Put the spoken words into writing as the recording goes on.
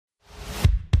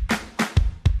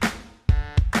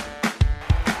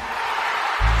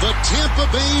Tampa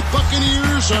Bay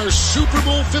Buccaneers are Super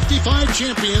Bowl 55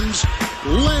 champions,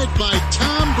 led by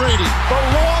Tom Brady. The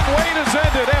long wait has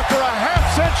ended after a half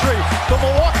century. The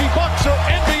Milwaukee Bucks are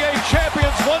NBA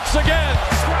champions once again.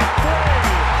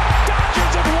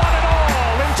 Dodgers have won it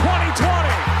all in 2020.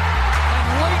 And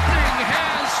lightning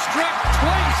has struck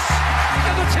twice.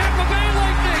 And the Tampa Bay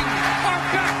Lightning are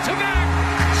back-to-back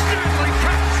Stanley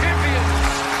Cup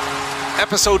champions.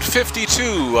 Episode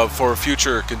 52 of For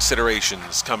Future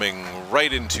Considerations, coming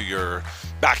right into your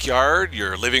backyard,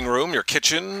 your living room, your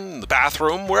kitchen, the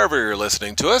bathroom, wherever you're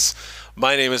listening to us.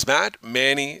 My name is Matt,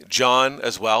 Manny, John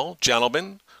as well.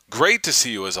 Gentlemen, great to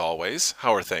see you as always.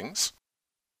 How are things?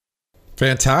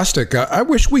 Fantastic. I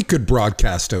wish we could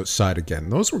broadcast outside again.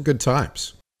 Those were good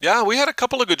times. Yeah, we had a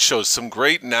couple of good shows. Some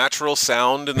great natural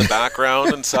sound in the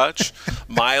background and such.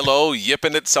 Milo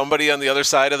yipping at somebody on the other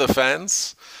side of the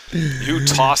fence. You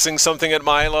tossing something at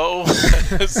Milo.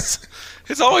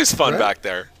 It's always fun back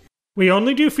there. We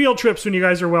only do field trips when you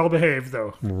guys are well behaved,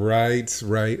 though. Right.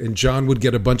 And John would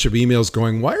get a bunch of emails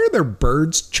going, why are there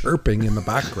birds chirping in the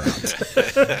background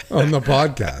on the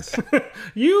podcast?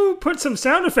 You put some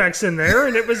sound effects in there,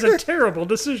 and it was a terrible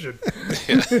decision.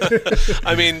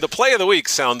 I mean, the play of the week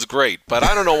sounds great, but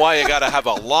I don't know why you got to have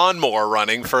a lawnmower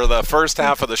running for the first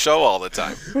half of the show all the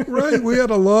time. Right. We had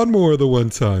a lawnmower the one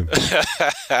time.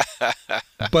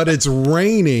 But it's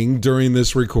raining during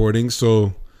this recording,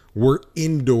 so we're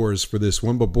indoors for this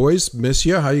one. But boys, miss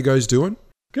you. How you guys doing?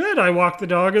 Good. I walked the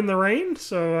dog in the rain,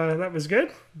 so that was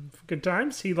good. Good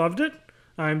times. He loved it.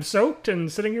 I'm soaked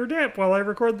and sitting here damp while I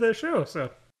record the show. So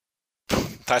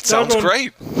that sounds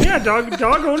great. Yeah, dog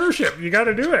ownership. You got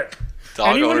to do it.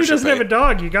 Anyone who doesn't have a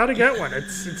dog, you got to get one.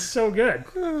 It's so good.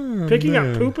 Picking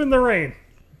up poop in the rain.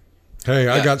 Hey,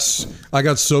 yeah. I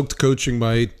got soaked coaching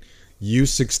my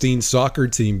U16 soccer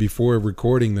team before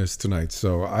recording this tonight,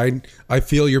 so I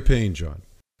feel your pain, John.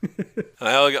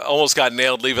 I almost got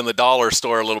nailed leaving the dollar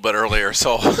store a little bit earlier,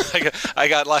 so I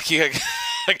got lucky.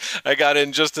 I got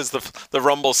in just as the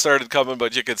rumble started coming,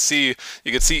 but you could see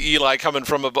Eli coming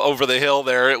from over the hill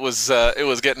there. It was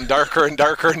getting darker and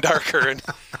darker and darker, and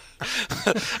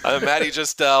Matty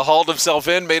just hauled himself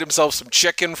in, made himself some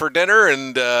chicken for dinner,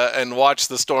 and watched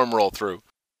the storm roll through.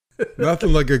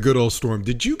 Nothing like a good old storm.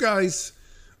 Did you guys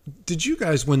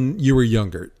when you were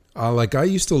younger, I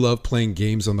used to love playing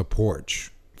games on the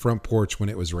front porch when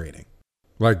it was raining.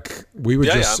 Like we would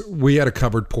we had a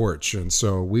covered porch, and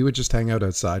so we would just hang out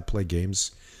outside, play games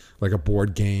like a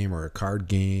board game or a card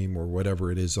game or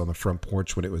whatever it is on the front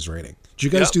porch when it was raining. Did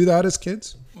you guys do that as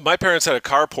kids? My parents had a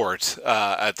carport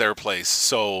at their place,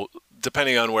 so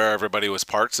depending on where everybody was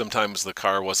parked, sometimes the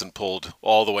car wasn't pulled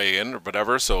all the way in or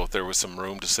whatever, so there was some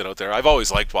room to sit out there. I've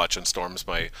always liked watching storms.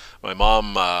 My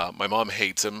mom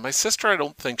hates them. My sister, I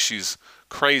don't think she's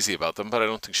crazy about them, but I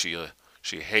don't think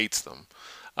she hates them.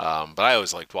 But I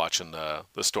always liked watching the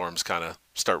storms kind of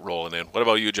start rolling in. What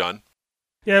about you, John?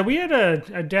 Yeah, we had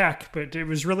a deck, but it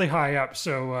was really high up,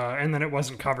 so and then it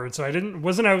wasn't covered, so I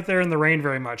wasn't out there in the rain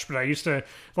very much. But I used to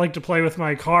like to play with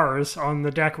my cars on the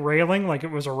deck railing like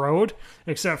it was a road,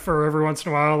 except for every once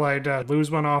in a while I'd lose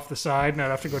one off the side, and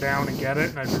I'd have to go down and get it,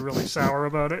 and I'd be really sour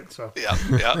about it. So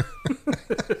yeah.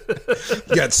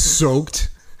 Get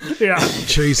soaked. Yeah,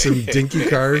 chasing dinky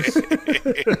cars.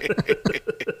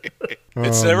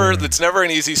 It's never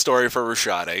an easy story for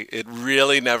Rashad. It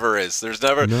really never is. There's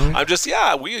never. No. I'm just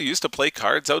we used to play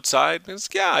cards outside.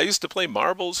 I used to play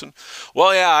marbles and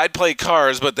I'd play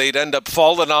cars, but they'd end up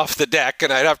falling off the deck,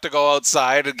 and I'd have to go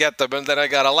outside and get them, and then I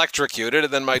got electrocuted,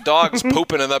 and then my dog's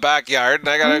pooping in the backyard, and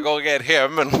I gotta go get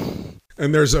him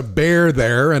and there's a bear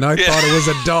there, and I thought it was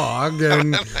a dog,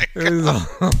 and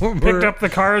picked up the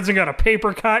cards and got a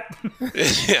paper cut.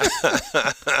 Yeah.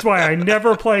 That's why I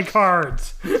never play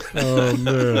cards. Oh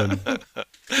man!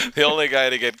 The only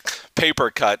guy to get paper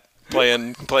cut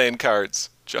playing cards,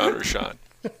 John Rashawn.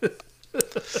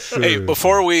 Hey,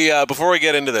 before we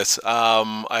get into this,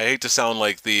 I hate to sound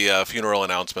like the funeral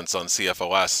announcements on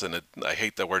CFOS, and I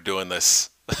hate that we're doing this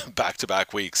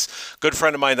back-to-back weeks. Good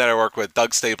friend of mine that I work with,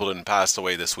 Doug Stapleton, passed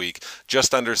away this week,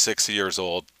 just under 60 years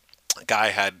old. Guy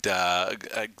had died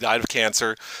of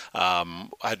cancer.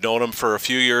 I'd known him for a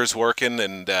few years working,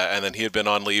 and then he had been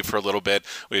on leave for a little bit.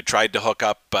 We had tried to hook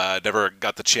up, never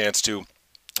got the chance to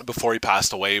before he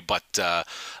passed away, but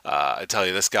I tell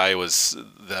you, this guy was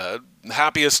the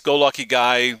happiest go lucky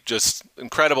guy, just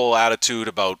incredible attitude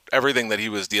about everything that he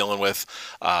was dealing with.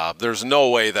 There's no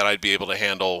way that I'd be able to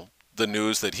handle the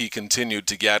news that he continued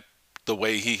to get the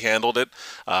way he handled it,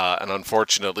 and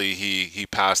unfortunately he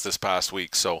passed this past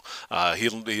week. So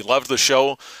he loved the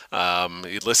show.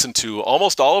 He listened to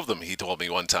almost all of them, he told me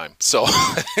one time. So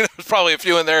there's probably a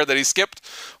few in there that he skipped,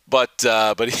 but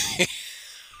he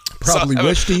Probably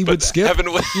wished he would skip.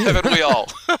 Haven't we all?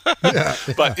 Yeah.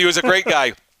 But he was a great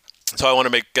guy. So I want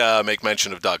to make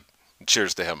mention of Doug.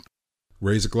 Cheers to him.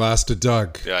 Raise a glass to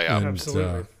Doug. Yeah. And,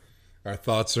 Absolutely. Our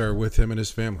thoughts are with him and his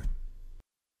family.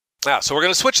 So we're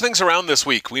going to switch things around this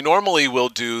week. We normally will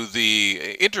do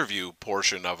the interview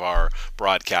portion of our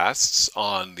broadcasts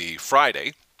on the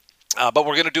Friday, but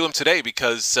we're going to do them today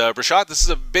because, Rashad, this is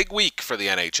a big week for the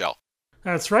NHL.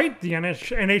 That's right. The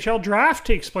NHL draft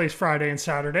takes place Friday and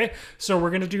Saturday, so we're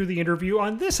going to do the interview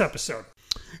on this episode.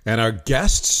 And our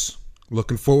guests,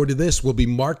 looking forward to this, will be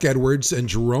Mark Edwards and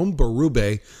Jerome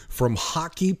Berube from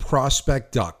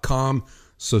hockeyprospect.com.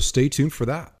 So stay tuned for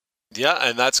that. Yeah,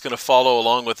 and that's going to follow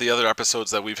along with the other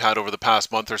episodes that we've had over the past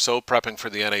month or so, prepping for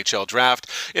the NHL draft.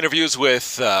 Interviews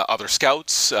with other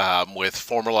scouts, with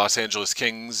former Los Angeles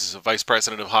Kings Vice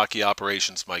President of Hockey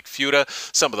Operations Mike Futa,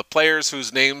 some of the players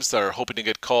whose names are hoping to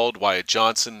get called, Wyatt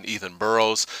Johnson, Ethan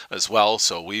Burrows as well.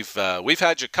 So we've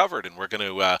had you covered, and we're going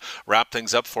to wrap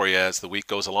things up for you as the week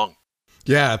goes along.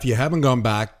 Yeah, if you haven't gone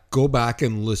back, go back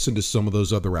and listen to some of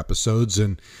those other episodes.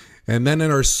 And then in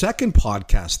our second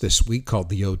podcast this week called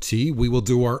The OT, we will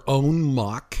do our own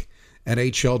mock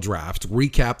NHL draft,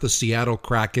 recap the Seattle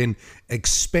Kraken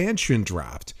expansion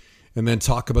draft, and then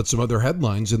talk about some other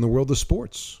headlines in the world of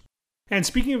sports. And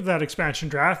speaking of that expansion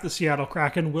draft, the Seattle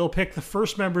Kraken will pick the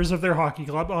first members of their hockey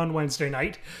club on Wednesday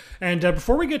night. And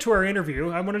before we get to our interview,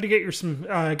 I wanted to get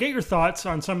your thoughts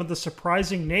on some of the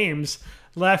surprising names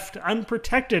left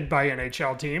unprotected by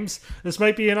NHL teams. This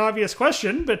might be an obvious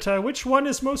question, but which one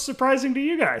is most surprising to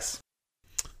you guys?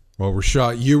 Well,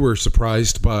 Rashad, you were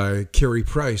surprised by Carey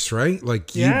Price, right?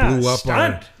 Like you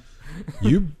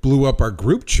blew up our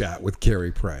group chat with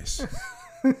Carey Price.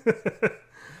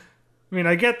 I mean,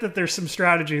 I get that there's some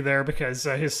strategy there because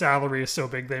his salary is so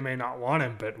big they may not want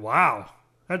him, but wow.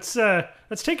 That's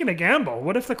taking a gamble.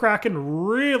 What if the Kraken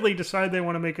really decide they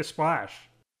want to make a splash?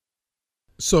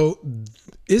 So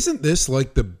isn't this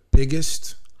like the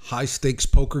biggest high-stakes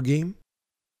poker game?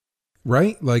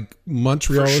 Right? Like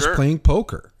Montreal is playing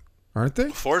poker, aren't they?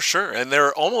 For sure. And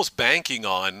they're almost banking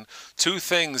on two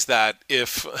things that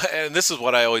and this is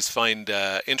what I always find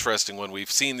interesting when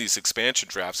we've seen these expansion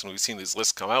drafts and we've seen these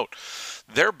lists come out,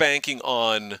 they're banking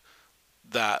on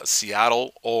that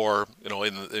Seattle or,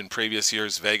 in previous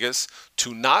years, Vegas,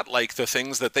 to not like the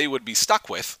things that they would be stuck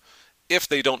with if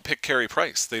they don't pick Carey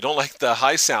Price. They don't like the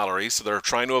high salary, so they're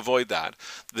trying to avoid that.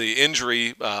 The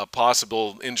injury,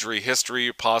 possible injury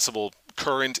history, possible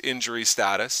current injury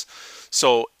status.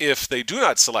 So if they do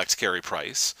not select Carey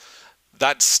Price,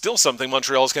 that's still something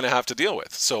Montreal's going to have to deal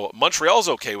with. So Montreal's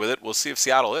okay with it. We'll see if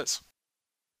Seattle is.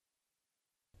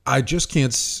 I just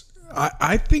can't.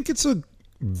 I think it's a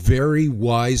very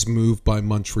wise move by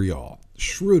Montreal,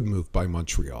 shrewd move by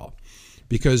Montreal,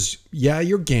 because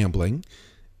you're gambling.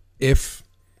 If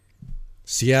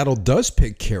Seattle does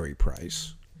pick Carey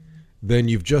Price, then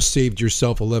you've just saved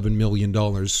yourself $11 million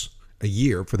a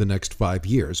year for the next 5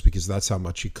 years, because that's how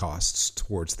much he costs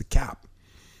towards the cap,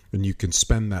 and you can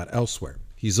spend that elsewhere.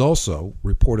 He's also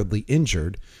reportedly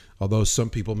injured, although some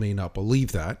people may not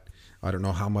believe that. I don't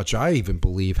know how much I even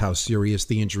believe how serious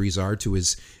the injuries are to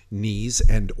his knees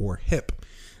and or hip.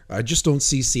 I just don't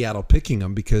see Seattle picking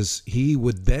him because he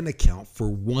would then account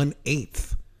for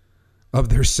 1/8 of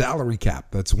their salary cap.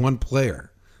 That's one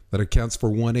player that accounts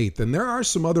for 1/8. And there are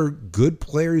some other good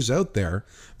players out there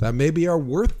that maybe are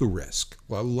worth the risk.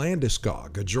 A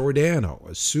Landeskog, a Giordano,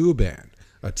 a Subban,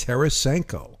 a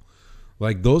Tarasenko.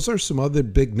 Like, those are some other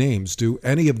big names. Do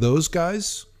any of those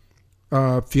guys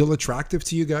feel attractive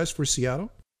to you guys for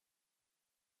Seattle?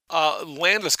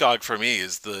 Landeskog for me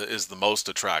is the most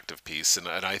attractive piece, and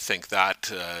I think that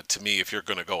to me, if you're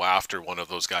going to go after one of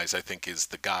those guys, I think is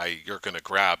the guy you're going to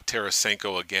grab.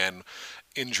 Tarasenko again,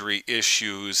 injury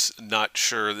issues, not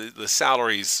sure the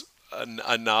salary's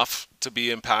enough to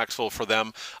be impactful for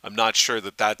them. I'm not sure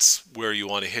that that's where you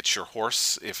want to hitch your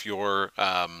horse if you're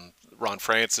Ron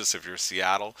Francis, if you're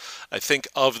Seattle. I think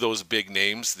of those big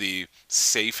names, the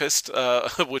safest,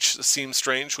 which seems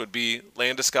strange, would be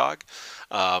Landeskog.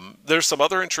 There's some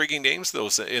other intriguing names,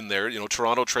 those in there.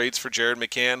 Toronto trades for Jared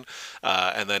McCann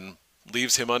and then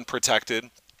leaves him unprotected.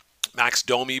 Max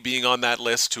Domi being on that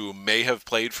list, who may have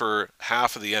played for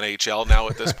half of the NHL now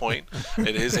at this point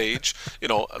at his age.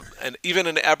 And even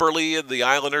in Eberle, the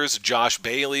Islanders, Josh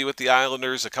Bailey with the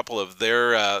Islanders, a couple of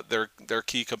their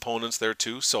key components there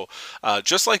too. So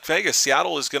just like Vegas,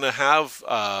 Seattle is going to have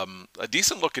a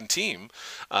decent-looking team.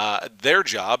 Their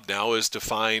job now is to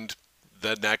find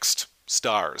the next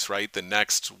stars, right? The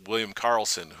next William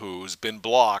Karlsson, who's been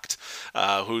blocked,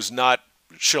 who's not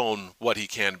shown what he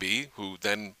can be, who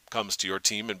then comes to your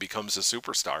team and becomes a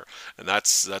superstar. And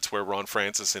that's where Ron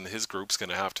Francis and his group's going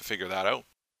to have to figure that out.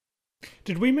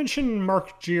 Did we mention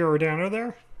Mark Giordano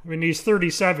there? I mean, he's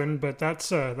 37, but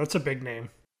that's a big name.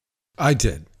 I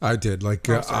did. Like,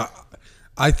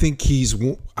 I think he's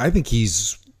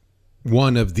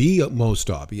one of the most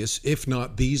obvious, if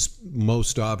not the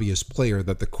most obvious player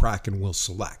that the Kraken will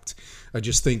select. I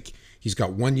just think he's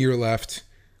got 1 year left.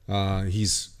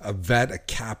 He's a vet, a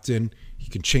captain. He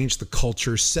can change the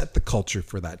culture, set the culture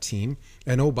for that team.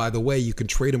 And oh, by the way, you can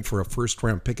trade him for a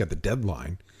first-round pick at the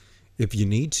deadline if you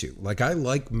need to. Like, I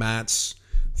like Matt's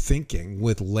thinking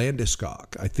with Landeskog.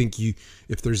 I think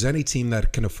if there's any team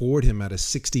that can afford him at a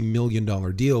 $60 million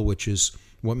deal, which is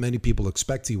what many people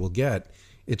expect he will get,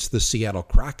 it's the Seattle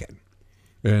Kraken.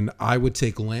 And I would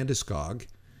take Landeskog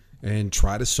and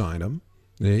try to sign him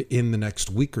in the next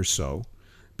week or so,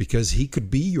 because he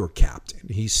could be your captain.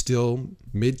 He's still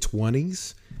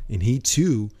mid-20s, and he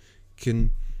too can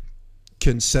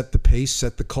set the pace,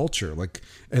 set the culture.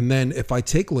 And then if I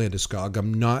take Landeskog,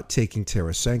 I'm not taking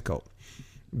Tarasenko,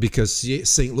 because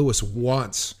St. Louis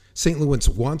wants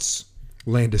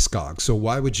Landeskog. So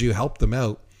why would you help them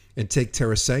out and take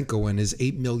Tarasenko and his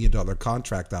 $8 million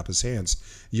contract off his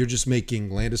hands? You're just making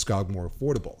Landeskog more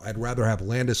affordable. I'd rather have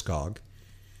Landeskog.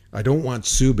 I don't want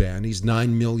Subban. He's $9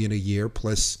 million a year,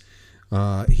 plus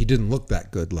he didn't look that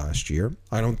good last year.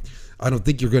 I don't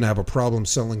think you're going to have a problem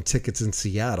selling tickets in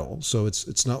Seattle. So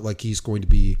it's not like he's going to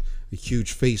be a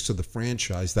huge face of the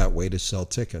franchise that way to sell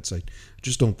tickets. I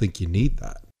just don't think you need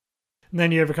that. And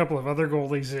then you have a couple of other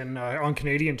goalies on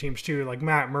Canadian teams too, like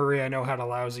Matt Murray. I know had a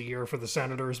lousy year for the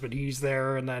Senators, but he's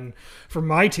there. And then for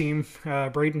my team,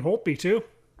 Braden Holtby too.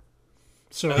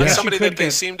 So that's somebody that they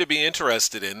seem to be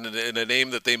interested in a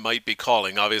name that they might be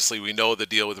calling. Obviously, we know the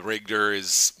deal with Rigder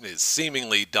is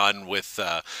seemingly done with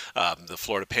the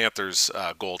Florida Panthers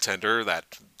goaltender.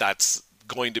 That's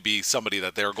going to be somebody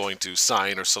that they're going to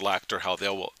sign or select, or how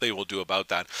they will do about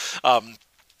that.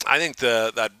 I think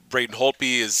that Braden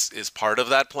Holtby is part of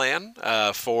that plan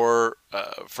for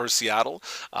Seattle.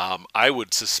 I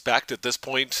would suspect at this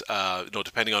point,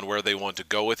 depending on where they want to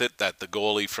go with it, that the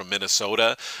goalie from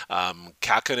Minnesota,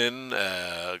 Kakkonen,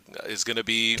 is going to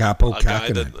be a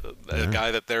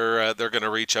guy that they're going to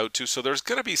reach out to. So there's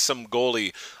going to be some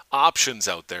goalie options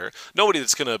out there. Nobody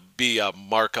that's going to be a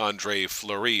Marc-Andre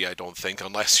Fleury, I don't think,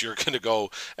 unless you're going to go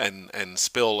and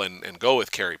spill and go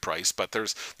with Carey Price. But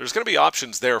there's going to be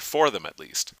options there for them at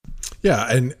least.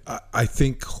 Yeah, and I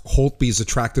think Holtby is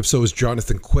attractive. So is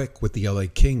Jonathan Quick with the LA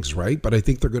Kings, right? But I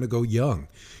think they're going to go young.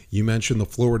 You mentioned the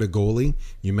Florida goalie.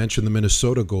 You mentioned the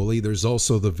Minnesota goalie. There's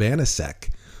also the Vanacek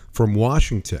from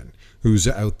Washington who's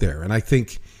out there. And I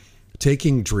think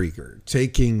taking Drieger,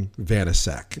 taking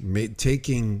Vanacek,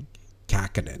 taking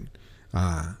Kakkonen,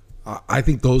 I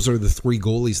think those are the three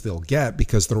goalies they'll get,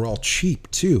 because they're all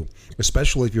cheap too,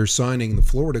 especially if you're signing the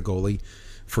Florida goalie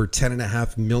for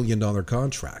 $10.5 million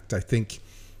contract. I think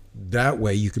that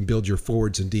way you can build your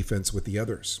forwards and defense with the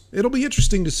others. It'll be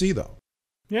interesting to see, though.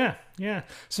 Yeah.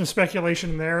 Some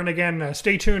speculation there. And again,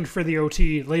 stay tuned for the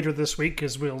OT later this week,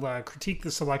 because we'll critique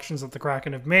the selections that the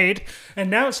Kraken have made. And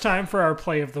now it's time for our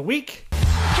play of the week.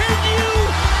 Can you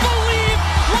believe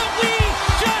what we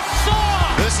just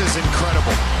saw? This is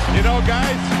incredible. You know,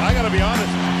 guys, I got to be honest.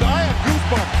 I have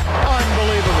goosebumps.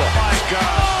 Unbelievable. My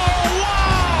God.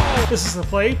 This is the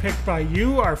play picked by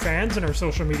you, our fans, and our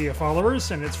social media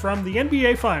followers, and it's from the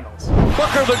NBA Finals.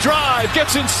 Booker the drive,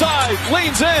 gets inside,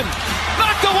 leans in,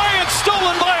 knocked away and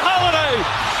stolen by Holiday.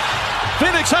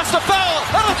 Phoenix has to foul,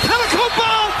 and a pinnacle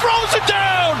ball throws it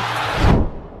down.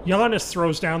 Giannis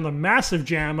throws down the massive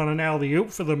jam on an alley-oop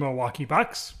for the Milwaukee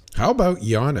Bucks. How about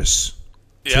Giannis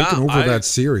taking over that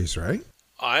series, right?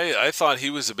 I thought he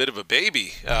was a bit of a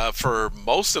baby for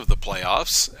most of the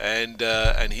playoffs, and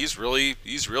he's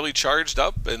really charged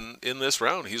up in this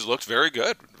round. He's looked very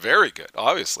good,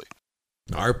 obviously.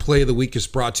 Our play of the week is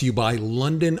brought to you by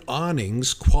London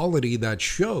Awnings, quality that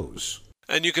shows.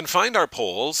 And you can find our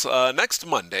polls next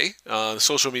Monday on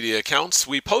social media accounts.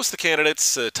 We post the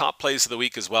candidates' top plays of the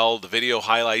week as well, the video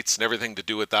highlights and everything to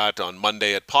do with that on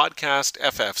Monday at Podcast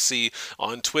FFC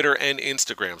on Twitter and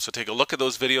Instagram. So take a look at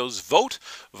those videos, vote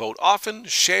often,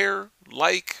 share,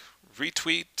 like,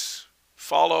 retweet,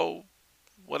 follow.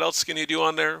 What else can you do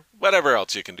on there? Whatever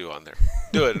else you can do on there.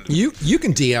 Do it. You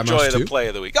can DM Enjoy us the too. play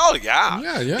of the week. Oh,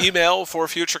 yeah. Yeah. Email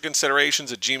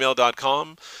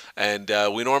forfutureconsiderations@gmail.com. And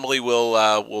we normally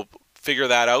will figure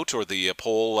that out, or the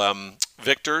poll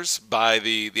victors, by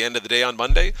the end of the day on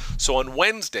Monday. So on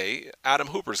Wednesday, Adam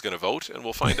Hooper's going to vote, and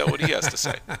we'll find out what he has to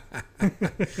say.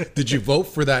 Did you vote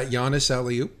for that Giannis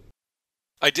alley-oop?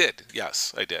 I did.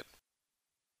 Yes, I did.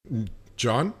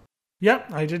 John?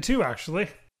 Yep, I did too, actually.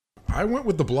 I went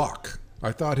with the block.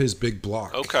 I thought his big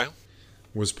block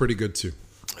was pretty good too.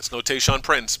 It's no Tayshaun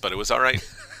Prince, but it was all right.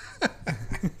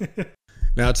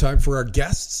 Now, time for our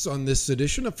guests on this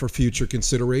edition of For Future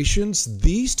Considerations.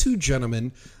 These two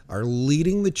gentlemen are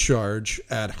leading the charge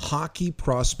at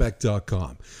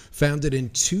hockeyprospect.com. Founded in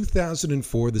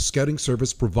 2004, the scouting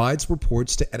service provides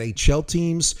reports to NHL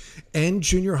teams and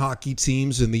junior hockey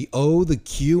teams in the O, the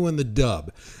Q, and the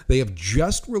Dub. They have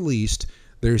just released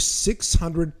their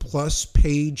 600-plus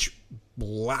page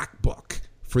black book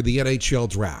for the NHL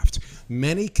draft.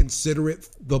 Many consider it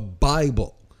the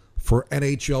Bible for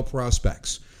NHL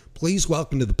prospects. Please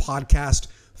welcome to the podcast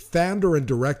founder and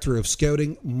director of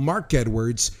scouting, Mark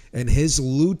Edwards, and his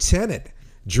lieutenant,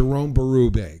 Jerome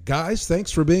Berube. Guys, thanks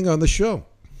for being on the show.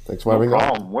 Thanks for having me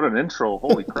on. What an intro.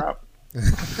 Holy crap.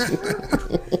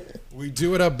 We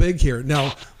do it up big here.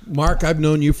 Now, Mark, I've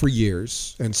known you for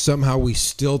years, and somehow we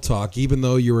still talk, even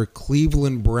though you're a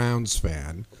Cleveland Browns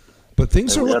fan. But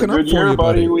things are looking up for you,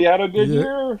 buddy. We had a good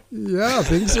year. Yeah,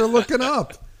 things are looking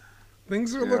up.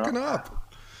 Things are looking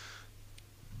up.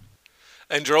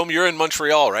 And Jerome, you're in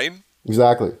Montreal, right?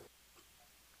 Exactly.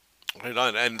 Right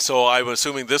on. And so I'm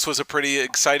assuming this was a pretty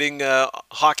exciting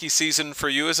hockey season for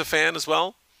you as a fan as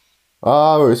well?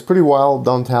 It was pretty wild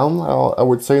downtown, I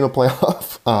would say, in the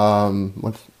playoff.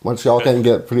 Montreal can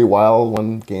get pretty wild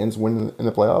when games win in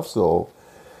the playoffs, so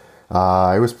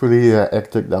it was pretty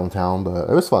hectic downtown, but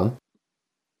it was fun.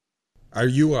 Are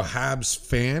you a Habs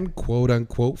fan,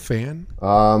 quote-unquote fan? Yeah.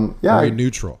 Or are you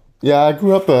neutral? Yeah, I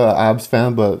grew up a Habs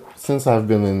fan, but since I've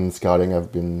been in scouting,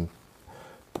 I'm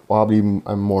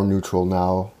more neutral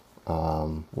now,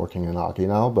 working in hockey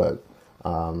now, but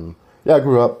yeah, I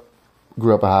grew up a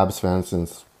Habs fan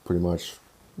since pretty much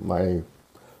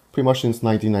since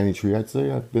 1993. I'd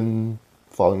say I've been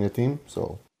following the team.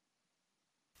 So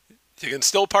you can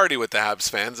still party with the Habs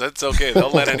fans. That's okay.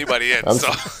 They'll let anybody in.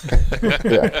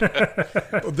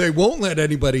 They won't let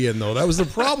anybody in though. That was the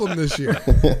problem this year.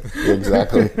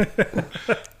 Exactly.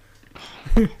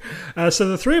 So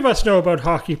the three of us know about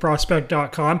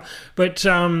hockeyprospect.com, but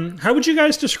how would you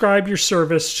guys describe your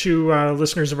service to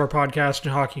listeners of our podcast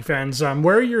and hockey fans?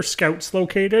 Where are your scouts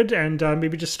located? And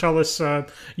maybe just tell us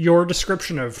your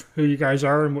description of who you guys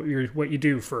are and what you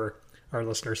do for our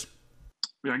listeners.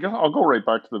 Yeah, I guess I'll go right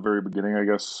back to the very beginning, I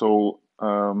guess. So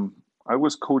I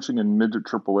was coaching in midget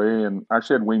AAA and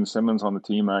actually had Wayne Simmons on the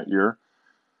team that year.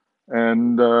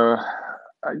 And I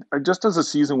just as the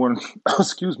season went,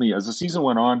 as the season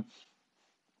went on,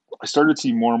 I started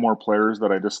seeing more and more players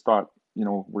that I just thought,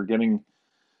 we're getting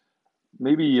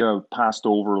maybe passed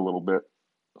over a little bit.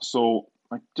 So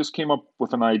I just came up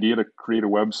with an idea to create a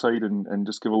website and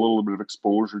just give a little bit of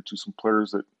exposure to some players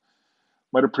that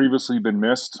might have previously been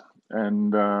missed.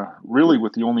 And really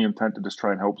with the only intent to just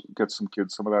try and help get some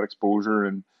kids some of that exposure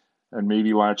and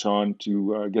maybe latch on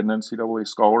to get an NCAA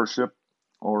scholarship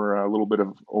or a little bit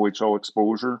of OHL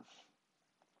exposure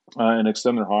and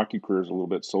extend their hockey careers a little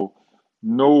bit. So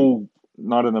no,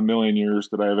 not in a million years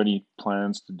did I have any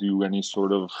plans to do any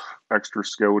sort of extra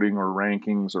scouting or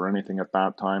rankings or anything at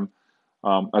that time.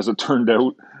 As it turned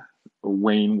out,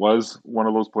 Wayne was one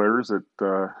of those players that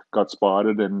got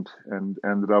spotted and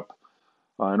ended up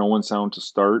in Owen Sound to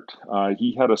start.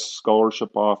 He had a scholarship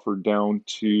offer down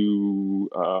to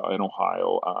in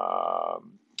Ohio. Oh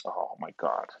my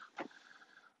God.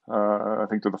 I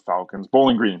think to the Falcons,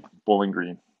 Bowling Green.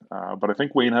 But I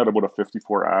think Wayne had about a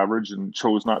 54 average and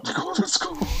chose not to go to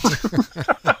school.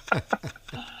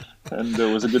 And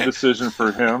it was a good decision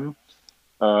for him.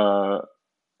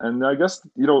 And I guess,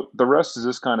 the rest is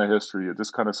just kind of history. It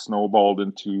just kind of snowballed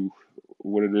into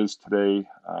what it is today.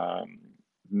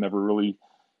 Never really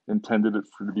intended it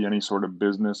to be any sort of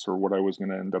business or what I was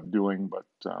going to end up doing. But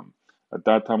at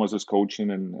that time I was just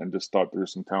coaching and just thought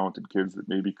there's some talented kids that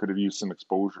maybe could have used some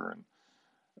exposure.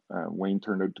 And Wayne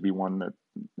turned out to be one that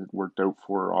it worked out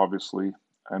for, obviously.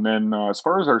 And then as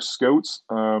far as our scouts,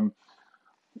 we're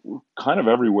kind of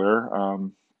everywhere.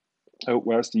 Out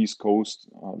west, East Coast,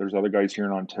 there's other guys here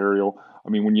in Ontario. I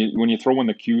mean, when you throw in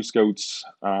the Q scouts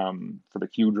for the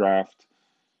Q draft,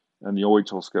 And the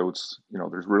OHL scouts,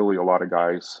 there's really a lot of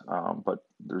guys, but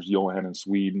there's Johan in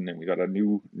Sweden, and we got a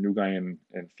new guy in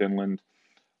Finland.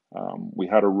 We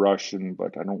had a Russian,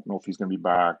 but I don't know if he's going to be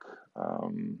back.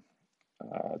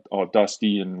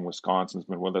 Dusty in Wisconsin's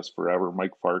been with us forever.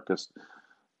 Mike Farkas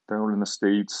down in the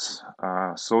States.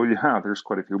 So yeah, there's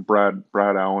quite a few. Brad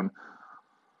Allen,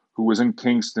 who was in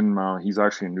Kingston. He's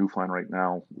actually in Newfoundland right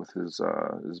now with his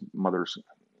mother's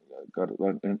got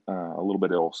a little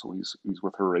bit ill, so he's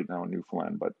with her right now in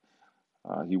Newfoundland. But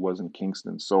he was in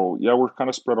Kingston. So yeah, we're kind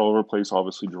of spread all over the place.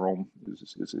 Obviously, Jerome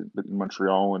is in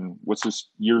Montreal, and what's this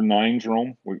year 9,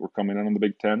 Jerome? We're coming in on the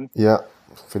Big Ten. Yeah,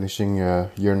 finishing year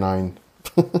 9.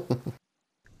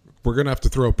 We're gonna have to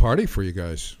throw a party for you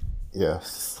guys.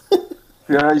 Yes.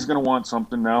 Yeah, he's gonna want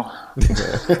something now.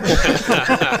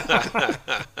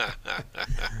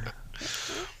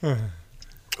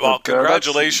 Well,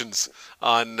 congratulations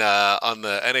on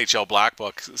the NHL Black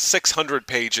Book. 600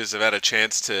 pages. I've had a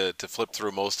chance to flip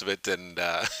through most of it, and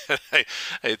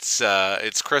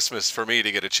it's Christmas for me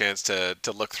to get a chance to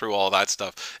look through all that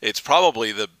stuff. It's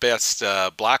probably the best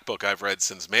Black Book I've read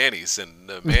since Manny's,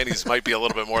 and Manny's might be a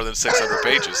little bit more than 600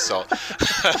 pages. So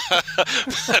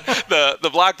the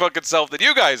Black Book itself that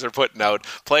you guys are putting out,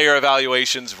 player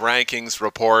evaluations, rankings,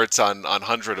 reports on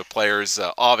 100 of players,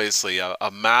 obviously a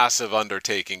massive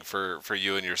undertaking for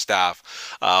you and your staff.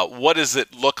 What does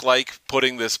it look like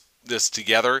putting this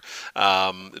together?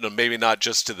 Maybe not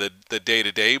just to the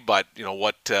day-to-day, but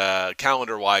what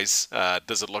calendar-wise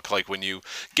does it look like when you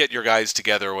get your guys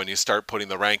together, when you start putting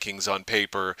the rankings on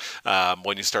paper,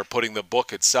 when you start putting the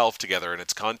book itself together and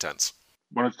its contents?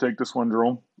 Why don't you take this one,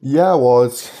 Jerome? Yeah, well,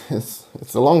 it's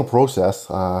a long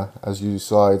process. As you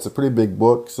saw, it's a pretty big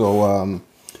book, so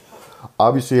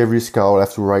obviously every scout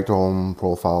has to write their own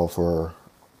profile for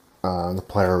the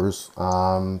players.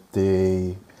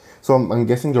 So I'm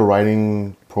guessing the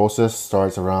writing process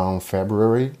starts around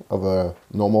February of a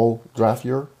normal draft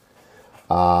year,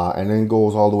 and then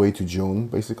goes all the way to June,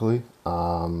 basically.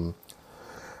 So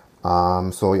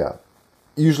yeah,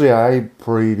 usually I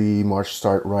pretty much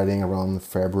start writing around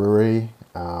February,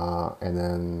 and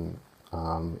then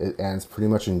it ends pretty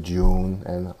much in June.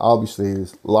 And obviously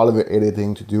there's a lot of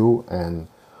editing to do, and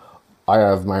I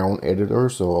have my own editor,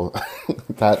 so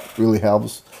that really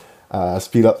helps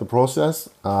speed up the process.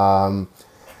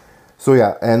 So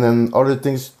yeah, and then other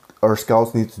things our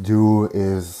scouts need to do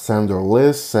is send their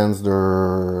list, sends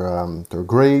their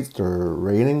grades, their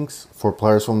ratings for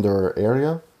players from their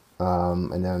area,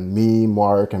 and then me,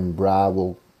 Mark, and Brad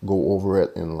will go over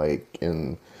it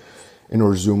in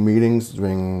our Zoom meetings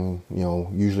during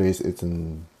usually it's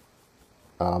in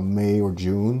May or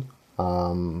June.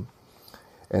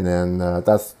 And then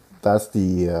that's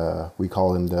the we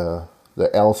call him the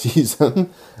L season.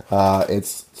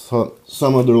 It's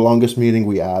some of the longest meeting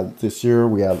we had this year.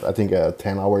 We had, I think, a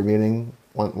 10-hour meeting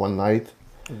one night.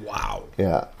 Wow.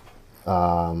 Yeah.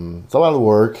 It's a lot of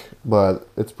work, but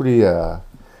it's pretty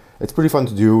fun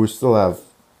to do. It's a lot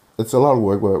of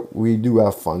work, but we do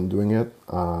have fun doing it.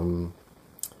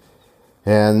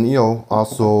 And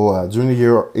also during the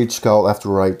year, each scout have to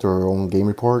write their own game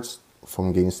reports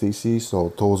from Game Stacy,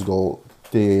 so those all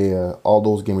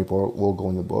those game reports will go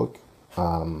in the book.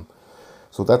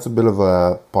 So that's a bit of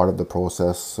a part of the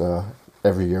process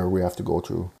every year we have to go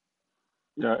through.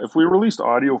 Yeah, if we released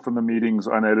audio from the meetings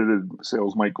unedited,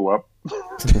 sales might go up.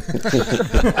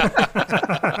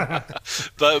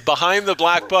 But behind the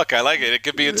Black Book, I like it. It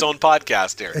could be its own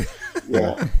podcast here.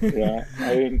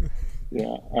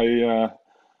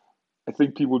 I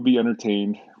think people would be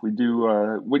entertained. We do,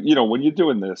 when you're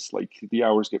doing this, like the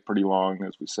hours get pretty long,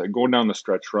 as we said, going down the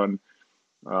stretch run.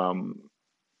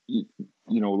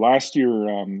 Last year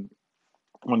when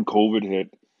COVID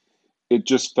hit, it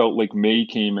just felt like May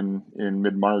came in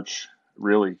mid-March,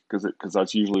 really, because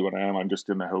that's usually what I am. I'm just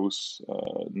in the house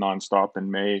nonstop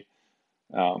in May.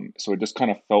 So it just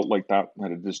kind of felt like that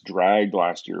had just dragged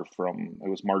last year it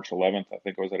was March 11th. I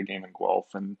think I was at a game in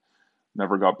Guelph and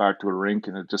never got back to a rink,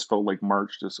 and it just felt like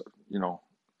March just,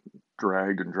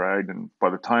 dragged. And by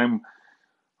the time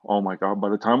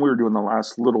we were doing the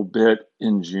last little bit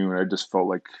in June, I just felt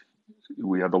like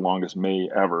we had the longest May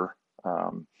ever.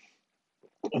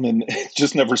 And then it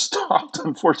just never stopped,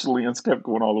 unfortunately, and it's kept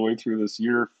going all the way through this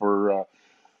year for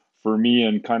me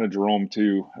and kind of Jerome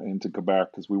too, into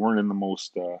Quebec, because we weren't in the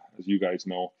most, as you guys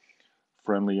know,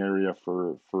 friendly area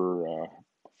for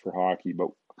hockey. But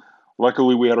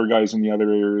luckily, we had our guys in the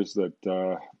other areas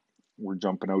that were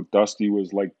jumping out. Dusty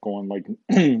was going like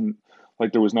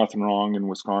there was nothing wrong in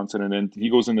Wisconsin, and then he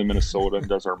goes into Minnesota and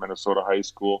does our Minnesota high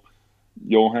school.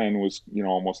 Johan was,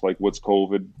 almost like, what's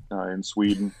COVID in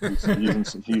Sweden?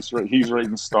 He's right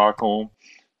in Stockholm,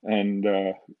 and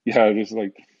yeah, just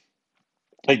like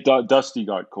Dusty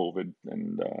got COVID,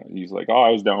 and he's like, "Oh, I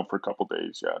was down for a couple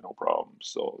days. Yeah, no problem."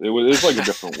 So it's like a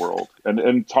different world.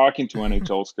 And talking to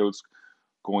NHL scouts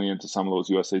going into some of those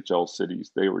USHL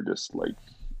cities, they were just like,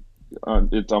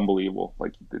 it's unbelievable.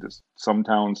 Like some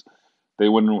towns, they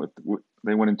went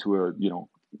into a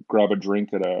grab a drink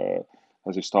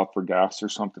as they stopped for gas or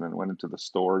something, and went into the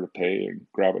store to pay and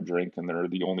grab a drink, and they're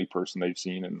the only person they've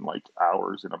seen in like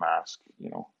hours in a mask,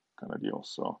 kind of deal.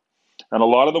 So. And a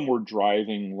lot of them were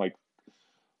driving like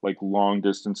long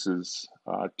distances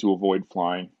to avoid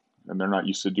flying, and they're not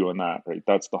used to doing that, right?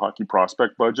 That's the hockey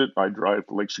prospect budget. I drive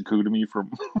to Lake Chicoutimi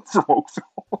from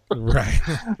Oakville, right?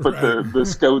 But right. the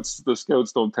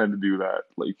scouts don't tend to do that,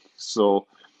 like so.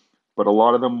 But a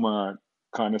lot of them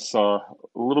kind of saw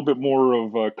a little bit more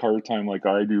of car time, like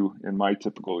I do in my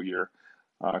typical year,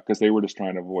 because they were just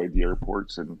trying to avoid the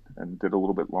airports and did a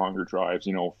little bit longer drives,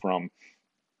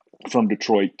 from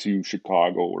Detroit to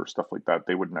Chicago or stuff like that.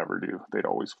 They would never do. They'd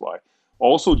always fly.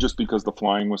 Also, just because the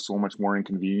flying was so much more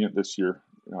inconvenient this year.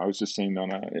 I was just saying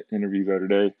on an interview the other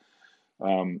day,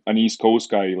 an East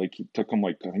Coast guy, like it took him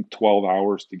like I think 12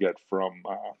 hours to get from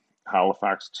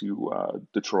Halifax to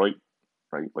Detroit,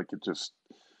 right? Like it just,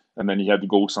 and then he had to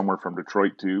go somewhere from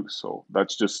Detroit too. So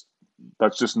that's just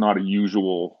not a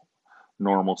usual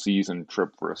normal season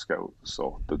trip for a scout.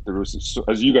 So there was,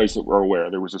 as you guys are aware,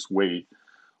 there was just way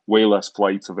less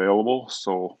flights available.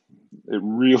 So it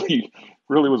really,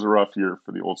 really was a rough year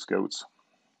for the old scouts.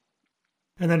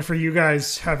 And then for you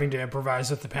guys having to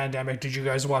improvise with the pandemic, did you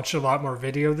guys watch a lot more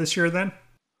video this year then?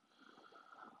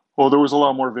 Well, there was a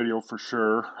lot more video for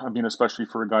sure. I mean, especially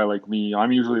for a guy like me.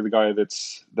 I'm usually the guy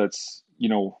that's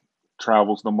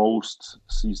travels the most,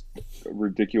 sees a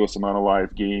ridiculous amount of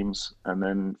live games. And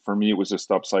then for me, it was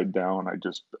just upside down.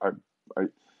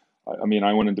 I mean,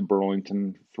 I went into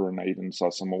Burlington for a night and saw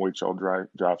some OHL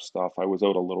draft stuff. I was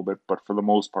out a little bit, but for the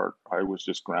most part, I was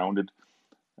just grounded.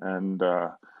 And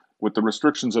with the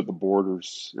restrictions at the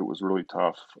borders, it was really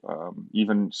tough.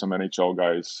 Even some NHL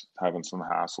guys having some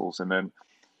hassles. And then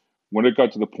when it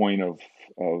got to the point of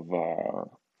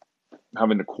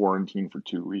having to quarantine for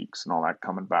 2 weeks and all that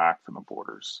coming back from the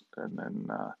borders, and then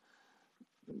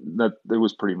that it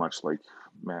was pretty much like,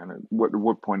 man,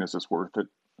 what point is this worth it?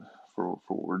 For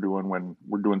what we're doing when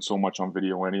we're doing so much on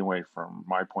video anyway, from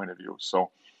my point of view.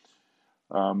 So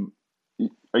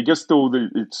I guess though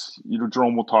it's,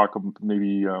 Jerome will talk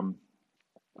maybe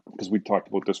because we talked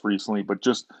about this recently, but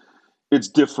just it's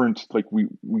different. Like we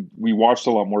watched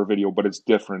a lot more video, but it's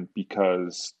different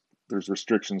because there's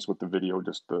restrictions with the video.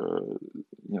 Just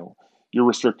you're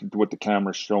restricted to what the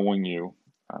camera's showing you.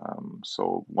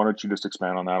 So why don't you just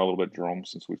expand on that a little bit, Jerome,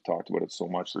 since we've talked about it so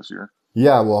much this year?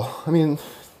 Yeah, well, I mean,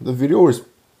 the videos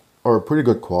are pretty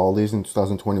good qualities in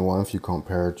 2021 if you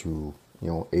compare to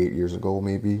 8 years ago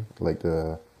maybe. Like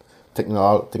the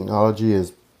technology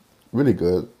is really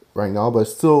good right now, but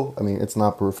still, I mean, it's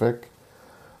not perfect.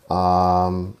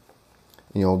 The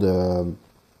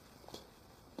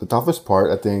toughest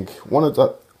part, I think, one of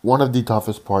the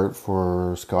toughest part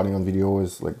for scouting on video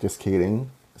is like the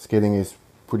skating. Skating is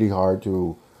pretty hard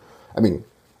to, I mean,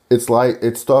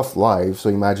 it's tough live. So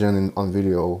imagine on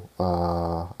video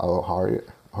how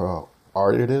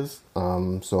hard it is.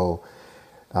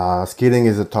 Skating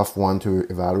is a tough one to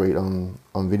evaluate on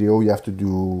video. You have to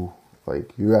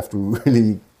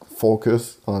really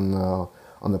focus on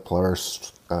the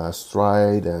player's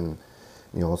stride, and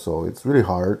so it's really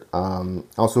hard.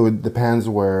 Also, it depends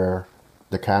where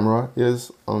the camera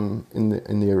is in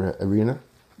the arena.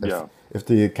 If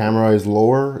the camera is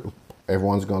lower,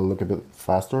 everyone's gonna look a bit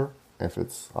faster. If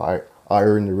it's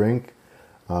higher in the rink,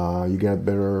 you get a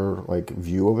better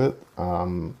view of it.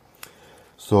 And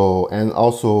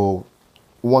also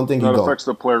one thing that affects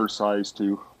the player size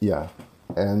too. Yeah,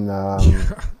 and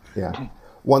yeah.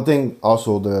 One thing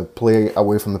also, the play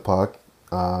away from the puck.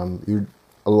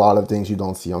 A lot of things you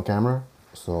don't see on camera.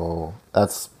 So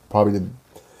that's probably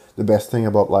the best thing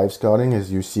about live scouting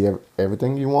is you see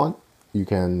everything you want. You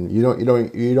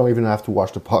don't even have to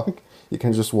watch the puck. You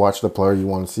can just watch the player you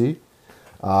want to see.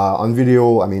 On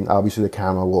video, I mean, obviously the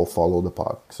camera will follow the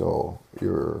puck, so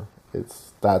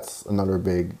that's another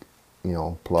big,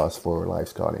 plus for live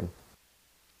scouting.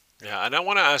 Yeah, and I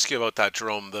want to ask you about that,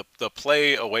 Jerome. The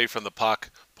play away from the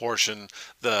puck portion,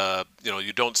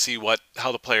 you don't see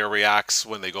how the player reacts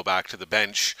when they go back to the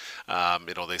bench.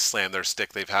 They slam their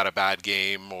stick, they've had a bad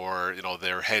game, or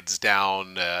their heads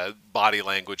down, body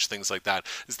language, things like that.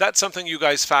 Is that something you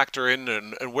guys factor in,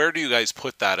 and where do you guys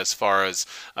put that as far as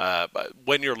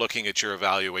when you're looking at your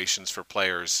evaluations for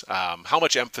players? How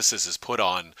much emphasis is put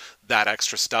on that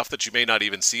extra stuff that you may not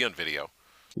even see on video?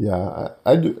 Yeah,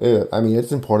 I do. I mean,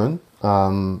 it's important.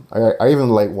 I even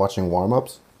like watching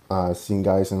warm-ups, seeing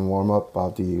guys in warm-up, how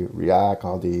they react,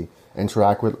 how they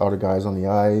interact with other guys on the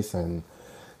ice, and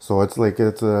so it's like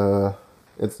it's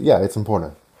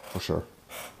important for sure.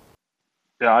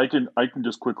 Yeah, I can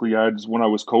just quickly add, when I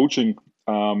was coaching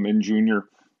in junior,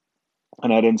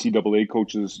 and I had NCAA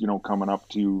coaches, coming up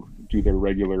to do their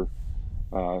regular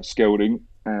scouting,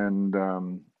 and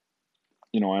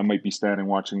I might be standing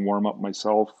watching warm up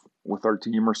myself with our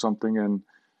team or something,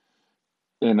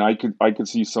 and I could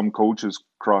see some coaches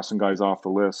crossing guys off the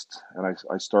list, and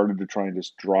I started to try and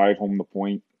just drive home the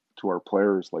point to our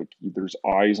players, like, there's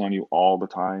eyes on you all the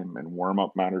time, and warm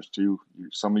up matters too.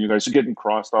 Some of you guys are getting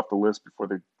crossed off the list before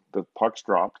the puck's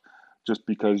dropped, just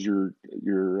because you're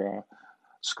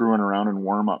screwing around in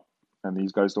warm up, and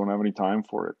these guys don't have any time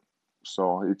for it.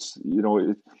 So it's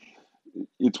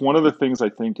one of the things I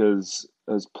think as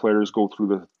players go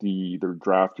through their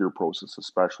draft year process,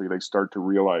 especially, they start to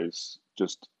realize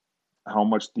just how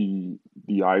much the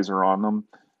eyes are on them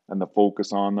and the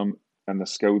focus on them, and the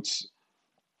scouts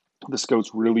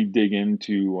really dig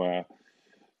into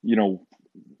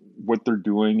what they're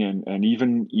doing, and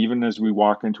even as we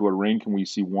walk into a rink and we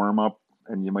see warm up,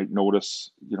 and you might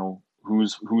notice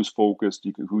who's focused,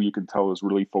 who you can tell is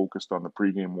really focused on the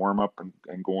pregame warm up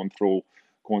and going through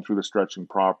the stretching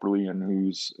properly, and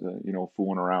who's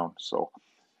fooling around. So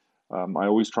I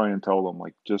always try and tell them,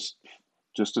 like, just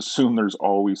assume there's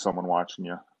always someone watching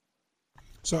you.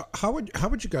 So how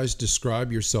would you guys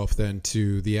describe yourself then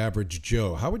to the average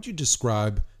Joe? How would you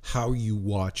describe how you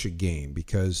watch a game?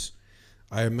 Because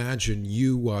I imagine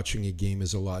you watching a game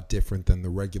is a lot different than the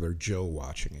regular Joe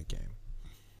watching a game.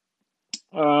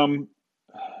 I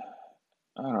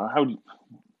don't know. How do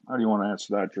you want to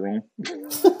answer that, Jerome?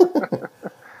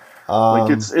 Like,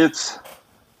 it's.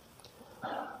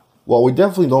 Well, we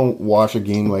definitely don't watch a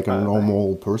game like a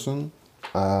normal person.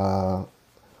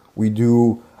 We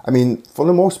do. I mean, for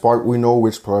the most part, we know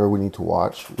which player we need to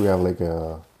watch. We have like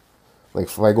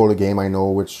if I go to a game, I know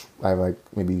which I have like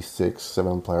maybe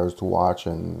 6-7 players to watch,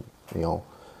 and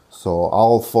so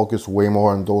I'll focus way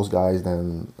more on those guys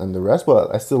than the rest.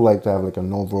 But I still like to have like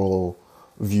an overall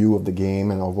view of the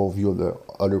game and overall view of the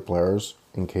other players,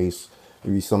 in case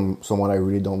maybe someone I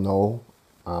really don't know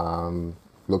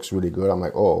looks really good. I'm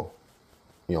like, oh,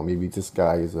 maybe this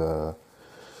guy is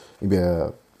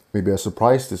maybe a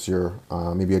surprise this year.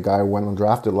 Maybe a guy who went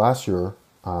undrafted last year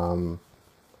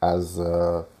as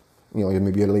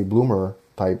maybe a late bloomer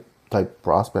type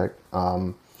prospect.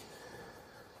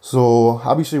 So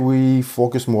obviously we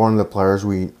focus more on the players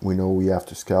we know we have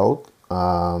to scout.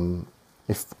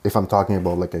 If I'm talking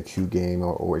about like a Q game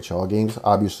or OHL games,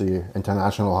 obviously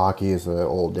international hockey is a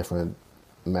whole different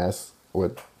mess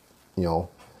with,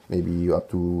 maybe up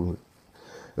to,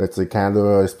 let's say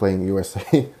Canada is playing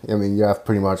USA. I mean, you have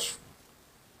pretty much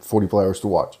 40 players to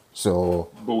watch. So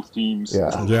both teams.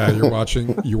 Yeah. Yeah, you're watching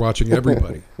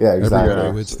everybody. Yeah, exactly.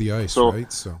 Everybody who hits the ice, right?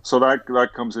 So that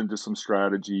comes into some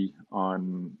strategy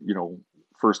on,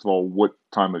 first of all, what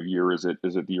time of year is it?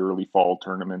 Is it the early fall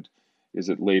tournament? Is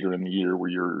it later in the year where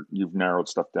you've narrowed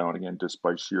stuff down again just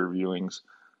by sheer viewings?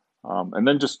 And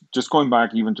then just going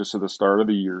back even just to the start of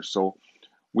the year. So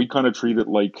we kind of treat it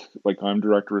like I'm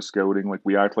director of scouting. Like,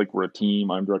 we act like we're a team.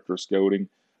 I'm director of scouting.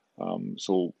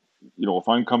 So, if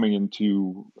I'm coming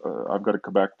into, I've got a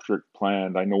Quebec trip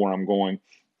planned, I know where I'm going.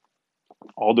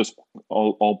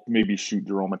 I'll maybe shoot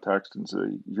Jerome a text and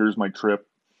say, here's my trip.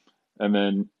 And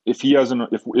then if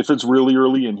it's really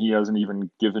early and he hasn't even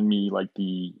given me like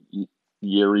the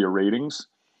area ratings,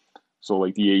 so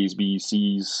like the A's, B's,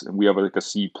 C's, and we have like a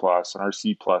C plus, and our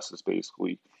C plus is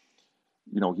basically,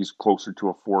 he's closer to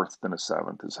a 4th than a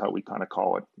 7th is how we kind of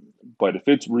call it. But if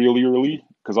it's really early,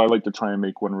 because I like to try and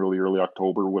make one really early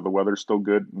October where the weather's still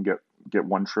good, and get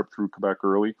one trip through Quebec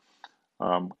early.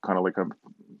 Kind of like I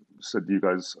said to you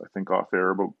guys, I think off air,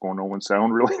 about going to Owen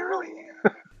Sound really early.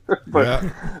 But yeah.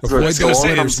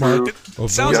 It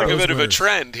sounds like a bit of a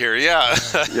trend here. Yeah.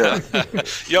 Yeah.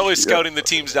 You're always scouting the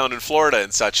teams down in Florida in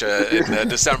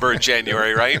December and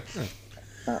January, right?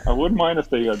 I wouldn't mind if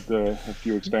they had a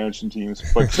few expansion teams,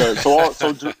 but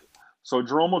so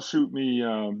Jerome will shoot me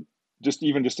just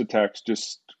a text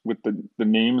just with the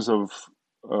names of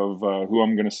who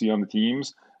I'm going to see on the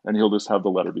teams, and he'll just have the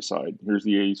letter beside. Here's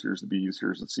the A's, here's the B's,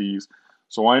 here's the C's.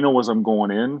 So I know as I'm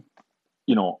going in,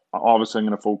 obviously I'm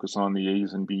going to focus on the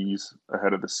A's and B's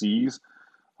ahead of the C's.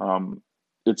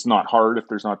 It's not hard if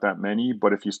there's not that many,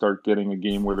 but if you start getting a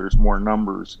game where there's more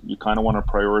numbers, you kind of want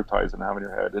to prioritize and have in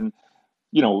your head. And,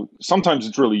 sometimes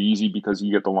it's really easy because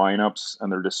you get the lineups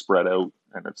and they're just spread out,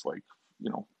 and it's like,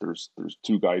 there's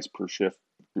 2 guys per shift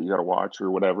that you got to watch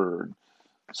or whatever. And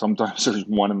sometimes there's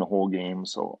 1 in the whole game.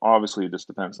 So obviously it just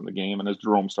depends on the game. And as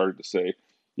Jerome started to say,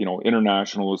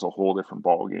 international is a whole different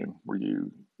ball game where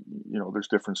there's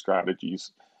different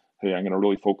strategies. Hey, I'm going to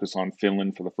really focus on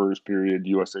Finland for the first period,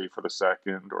 USA for the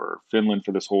second, or Finland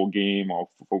for this whole game.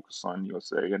 I'll focus on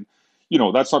USA. And,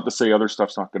 that's not to say other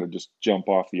stuff's not going to just jump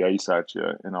off the ice at you.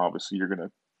 And obviously you're going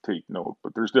to take note,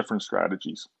 but there's different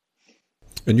strategies.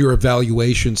 And your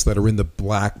evaluations that are in the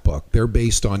black book, they're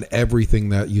based on everything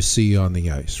that you see on the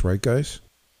ice, right, guys?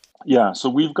 Yeah. So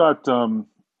we've got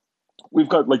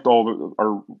like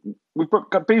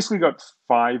basically got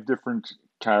 5 different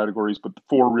categories, but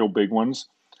 4 real big ones.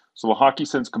 So the Hockey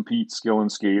Sense, Compete, Skill,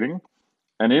 and Skating.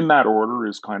 And in that order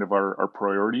is kind of our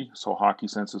priority. So Hockey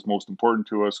Sense is most important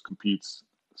to us. Compete's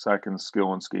second,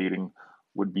 Skill and Skating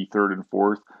would be third and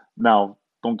fourth. Now,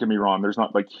 don't get me wrong, there's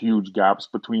not like huge gaps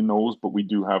between those, but we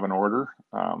do have an order.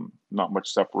 Not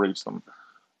much separates them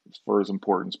as far as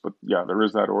importance, but yeah, there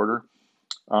is that order.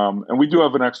 And we do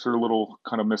have an extra little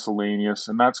kind of miscellaneous,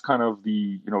 and that's kind of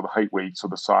the height, weight, so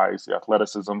the size, the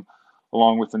athleticism,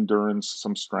 along with endurance,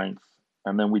 some strength.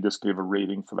 And then we just gave a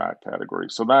rating for that category.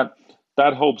 So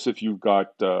that helps if you've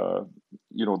got, the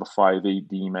 5'8"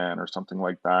 D-man or something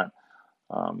like that.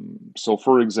 So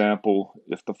for example,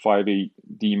 if the 5'8"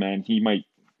 D-man, he might,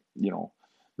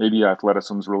 maybe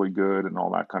athleticism is really good and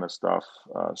all that kind of stuff.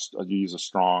 He's a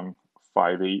strong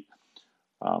 5'8".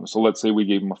 So let's say we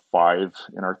gave him a 5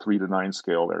 in our 3 to 9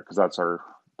 scale there, because that's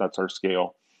our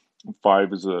scale.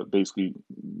 5 is basically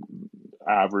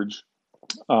average.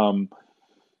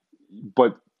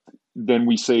 But then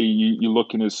we say you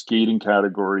look in his skating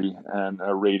category and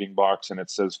a rating box, and it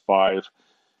says 5.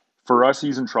 For us,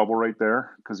 he's in trouble right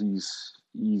there because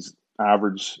he's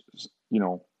average,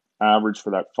 average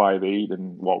for that 5'8",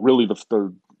 and really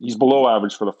he's below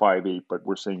average for the 5'8", but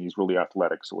we're saying he's really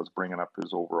athletic, so it's bringing up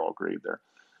his overall grade there.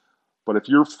 But if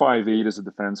you're 5'8" as a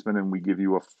defenseman and we give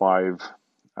you a 5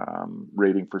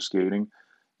 rating for skating,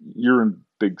 you're in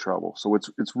big trouble. So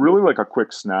it's really like a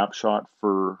quick snapshot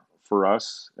for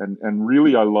us, and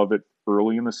really I love it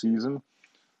early in the season.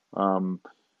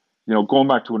 Going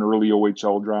back to an early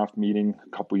OHL draft meeting a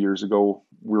couple years ago,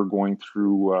 we were going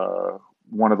through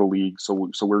one of the leagues. So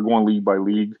we're going league by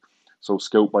league. So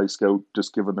scout by scout,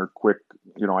 just giving their quick,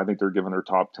 I think they're giving their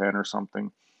top 10 or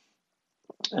something.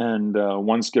 And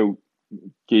one scout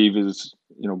gave his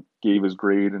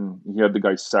grade, and he had the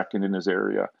guy second in his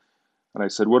area. And I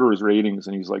said, what are his ratings?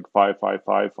 And he's like 5, 5,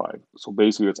 5, 5. So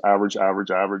basically it's average, average,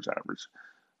 average, average.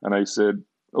 And I said,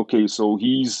 okay, so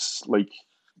he's like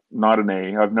not an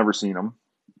A. I've never seen him,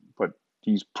 but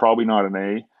he's probably not an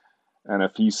A. And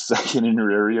if he's second in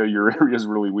your area is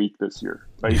really weak this year,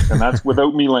 right? And that's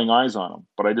without me laying eyes on him.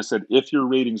 But I just said, if your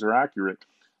ratings are accurate,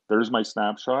 there's my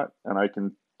snapshot, and I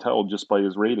can tell just by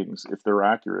his ratings if they're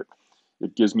accurate.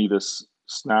 It gives me this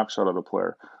snapshot of the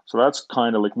player. So that's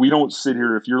kind of like, we don't sit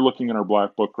here, if you're looking in our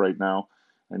black book right now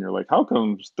and you're like, how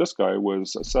come this guy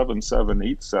was a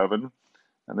 7.787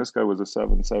 and this guy was a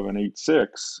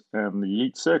 7.786 and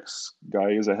the 8.6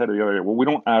 guy is ahead of the other? Well, we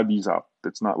don't add these up.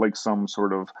 It's not like some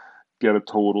sort of get a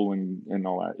total and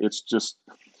all that. It's just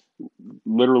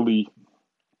literally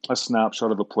a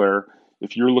snapshot of the player.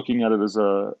 If you're looking at it as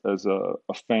a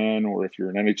fan, or if you're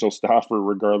an NHL staffer,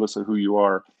 regardless of who you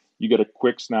are, you get a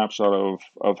quick snapshot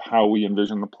of how we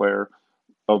envision the player.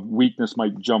 A weakness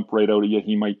might jump right out of you.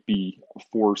 He might be a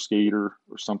 4 skater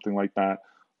or something like that,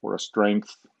 or a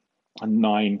strength, a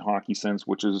 9 hockey sense,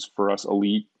 which is for us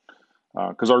elite,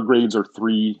 because our grades are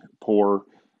 3 poor,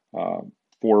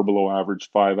 4 below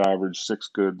average, 5 average, 6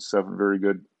 good, 7 very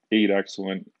good, 8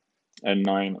 excellent, and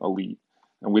 9 elite.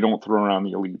 And we don't throw around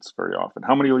the elites very often.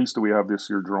 How many elites do we have this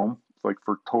year, Jerome? Like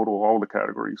for total, all the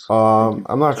categories?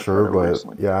 I'm not sure, but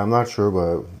I'm not sure,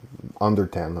 but under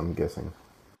 10, I'm guessing.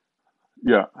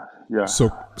 Yeah.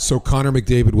 So Connor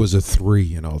McDavid was a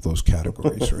 3 in all those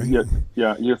categories, right?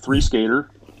 Yeah. You're a 3 skater.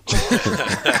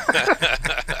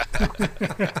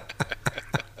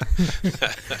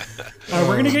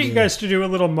 We're going to get you guys to do a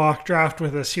little mock draft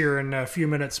with us here in a few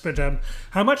minutes, but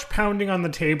how much pounding on the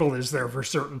table is there for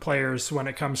certain players when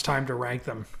it comes time to rank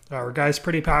them? Are guys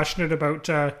pretty passionate about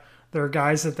their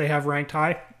guys that they have ranked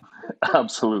high?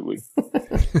 Absolutely.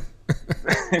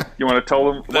 You want to tell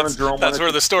them? That's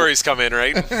where the stories come in,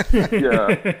 right?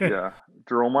 Yeah.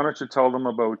 Jerome, why don't you tell them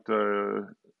about the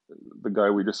guy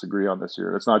we disagree on this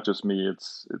year? It's not just me.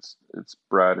 It's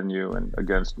Brad and you and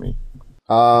against me.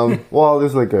 Well,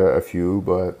 there's like a few,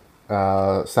 but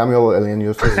Samuel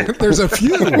Elenius. There's a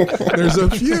few. There's a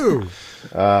few.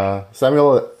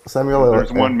 Samuel.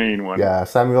 There's one main one. Yeah,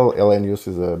 Samuel Elenius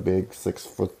is a big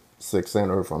 6'6"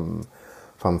 center from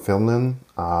Finland,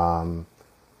 and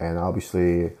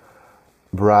obviously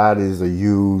Brad is a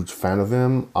huge fan of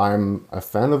him. I'm a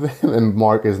fan of him, and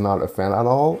Mark is not a fan at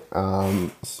all.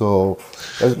 So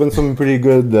there's been some pretty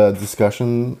good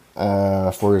discussion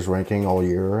for his ranking all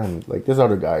year, and like there's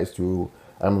other guys too.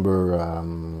 I remember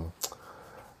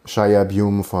Shaya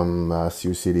Bume from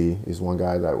Sioux City is one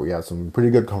guy that we had some pretty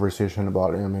good conversation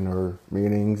about him in our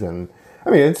meetings, and I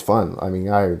mean it's fun. I mean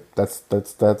that's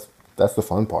the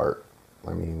fun part.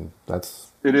 I mean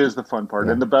it is the fun part,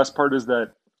 and the best part is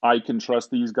that I can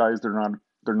trust these guys. They're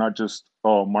not just,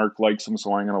 oh, Mark likes them,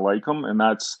 so I'm going to like them. And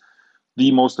that's the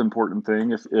most important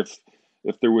thing. If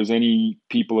there was any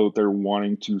people out there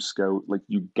wanting to scout, like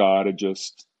you got to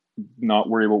just not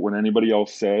worry about what anybody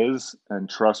else says and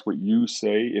trust what you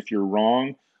say. If you're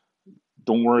wrong,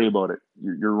 don't worry about it.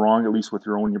 You're wrong, at least with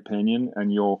your own opinion.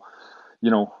 And you'll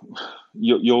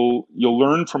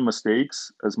learn from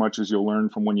mistakes as much as you'll learn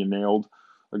from when you nailed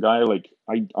a guy. Like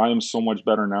I am so much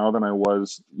better now than I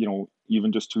was,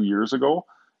 even just 2 years ago.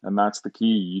 And that's the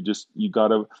key. You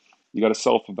gotta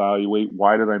self-evaluate.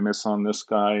 Why did I miss on this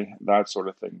guy? That sort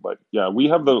of thing. But yeah, we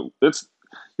don't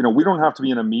have to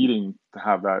be in a meeting to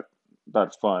have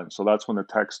that fun. So that's when the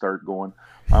texts start going.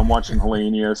 I'm watching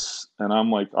Hellenius and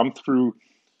I'm like, I'm through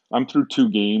 2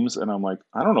 games and I'm like,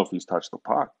 I don't know if he's touched the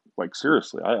puck. Like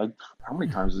seriously, how many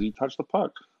times has he touched the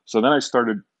puck? So then I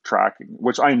started tracking,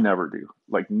 which I never do,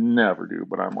 but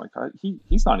I'm like,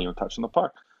 he's not even touching the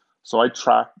puck. So I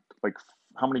tracked like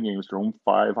how many games, Jerome?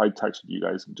 5. I texted you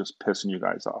guys and just pissing you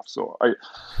guys off. So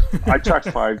I tracked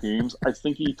 5 games. I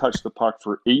think he touched the puck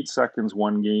for 8 seconds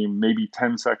one game, maybe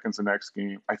 10 seconds the next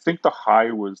game. I think the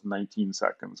high was 19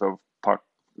 seconds of puck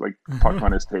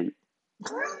on his tape.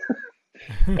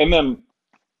 And then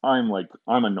I'm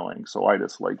annoying, so I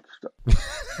just throw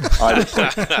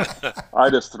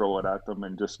it at them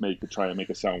and just try and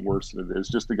make it sound worse than it is,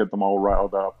 just to get them all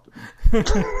riled up.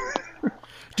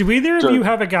 Do either of you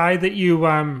have a guy that you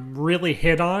really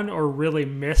hit on or really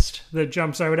missed that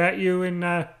jumps out at you in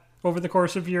over the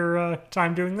course of your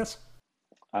time doing this?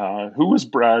 Who was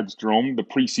Brad's, Jerome? The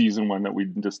preseason one that we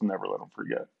just never let him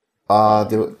forget.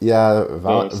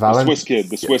 The Swiss kid.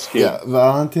 The Swiss kid. Yeah,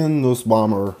 Valentin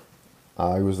Nussbaumer.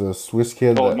 He was a Swiss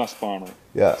kid. Oh, Nussbaumer.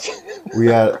 Yeah, we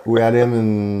had him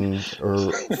in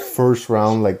our first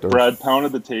round. Brad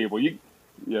pounded the table.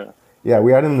 Yeah,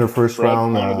 we had him in the first Brad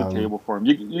round. Pounded the table for him.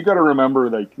 You got to remember,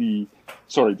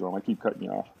 sorry, Jerome, I keep cutting you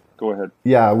off. Go ahead.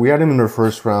 Yeah, we had him in the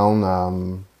first round.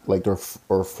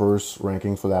 Our first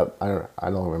ranking for that. I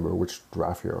don't remember which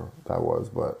draft year that was,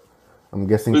 but I'm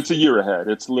guessing it's a year ahead.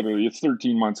 It's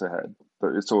 13 months ahead.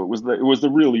 So it was the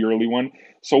really early one.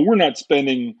 So we're not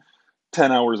spending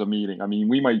 10 hours a meeting. I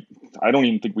mean, I don't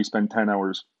even think we spend 10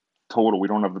 hours total. We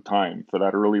don't have the time for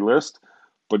that early list.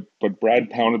 But Brad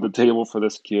pounded the table for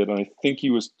this kid, and I think he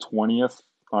was 20th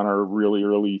on our really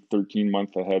early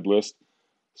 13-month ahead list.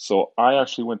 So I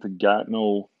actually went to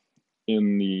Gatineau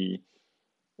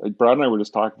Brad and I were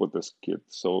just talking about this kid.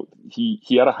 So he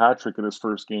had a hat trick in his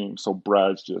first game. So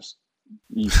Brad's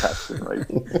he's texting, right?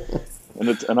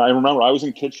 and I remember I was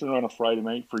in Kitchener on a Friday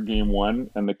night for game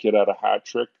 1, and the kid had a hat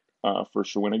trick for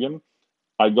Shawinigan.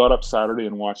 I got up Saturday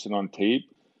and watched it on tape,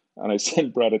 and I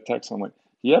sent Brad a text. I'm like,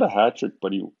 he had a hat trick,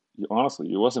 but he honestly,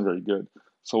 he wasn't very good.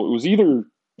 So it was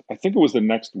I think it was the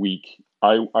next week,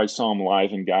 I saw him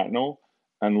live in Gatineau,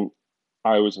 and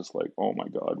I was just like, oh my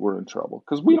God, we're in trouble.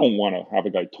 Because we don't want to have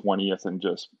a guy 20th and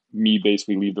just me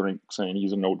basically leave the rink saying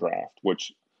he's a no draft,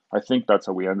 which I think that's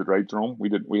how we ended, right, Jerome?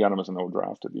 We had him as a no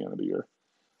draft at the end of the year.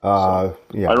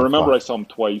 Yeah. I remember I saw him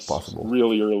twice, possible.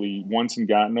 Really early, once in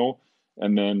Gatineau,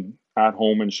 and then at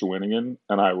home in Shawinigan,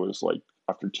 and I was like,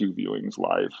 after 2 viewings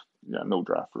live, yeah, no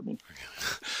draft for me.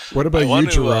 What about you,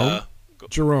 Jerome?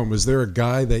 Jerome, is there a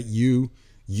guy that you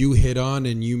hit on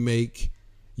and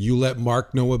you let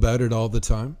Mark know about it all the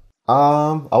time?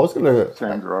 I was gonna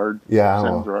Sam Girard. Yeah,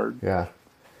 Sam Girard. Yeah.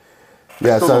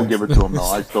 Yeah, still don't give it to him. No,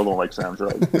 I still don't like Sam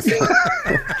Girard.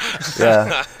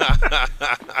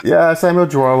 Yeah, Samuel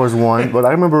Girard was one, but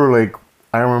I remember the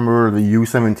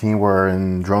U17 were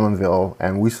in Drummondville,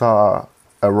 and we saw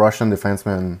a Russian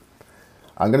defenseman.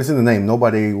 I'm gonna say the name.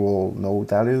 Nobody will know what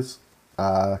that is.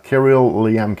 Kirill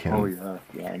Lyamkin. Oh yeah.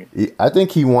 I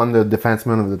think he won the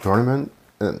defenseman of the tournament,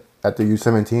 at the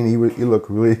U17, he looked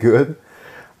really good.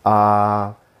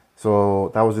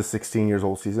 So that was his 16 years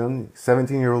old season.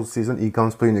 17-year-old season, he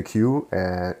comes playing the Q,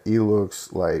 and he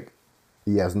looks like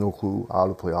he has no clue how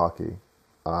to play hockey.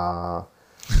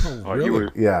 Really?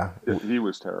 He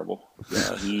was terrible.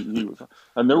 Yeah, he was.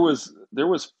 And there was at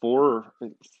least four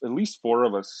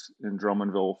of us in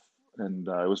Drummondville, and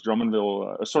it was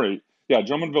Drummondville.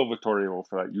 Drummondville Victoriaville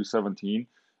for that U17,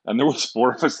 and there was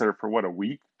four of us there for what, a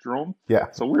week, Jerome?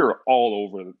 Yeah. So we were all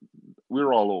over it. We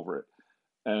were all over it,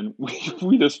 and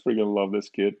we just freaking love this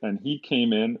kid. And he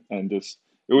came in and it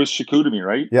was Chicoutimi,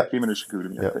 right? Yeah. Came into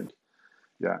Chicoutimi, I think.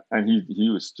 Yeah, and he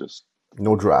was just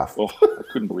no draft. Oh, I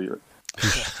couldn't believe it.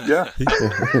 Yeah.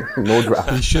 No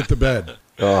draft. He shit the bed.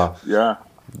 Yeah.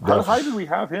 How high did we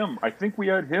have him? I think we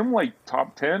had him like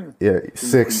top 10. Yeah,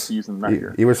 6. Season that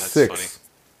year. He was That's 6. funny.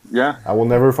 Yeah. I will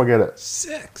never forget it.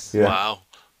 6. Yeah. Wow.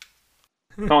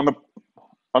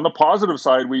 On the positive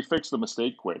side, we fixed the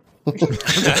mistake quick. That's good.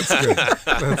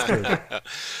 That's good.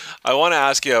 I want to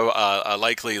ask you a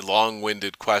likely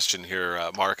long-winded question here,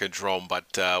 Mark and Jerome,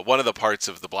 but one of the parts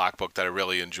of the Black Book that I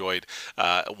really enjoyed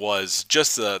was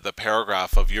just the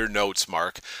paragraph of your notes,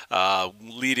 Mark,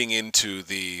 leading into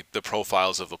the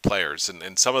profiles of the players.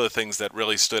 And some of the things that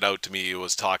really stood out to me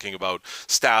was talking about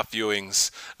staff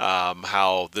viewings,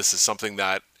 how this is something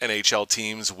that NHL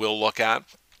teams will look at.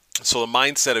 So the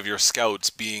mindset of your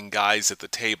scouts being guys at the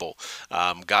table,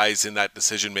 guys in that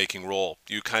decision-making role,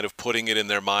 you kind of putting it in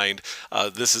their mind,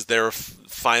 this is their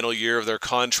final year of their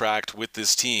contract with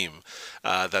this team,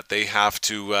 that they have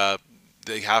to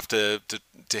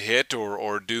hit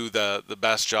or do the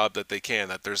best job that they can,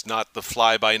 that there's not the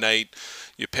fly-by-night,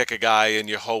 you pick a guy and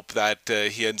you hope that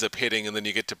he ends up hitting and then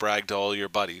you get to brag to all your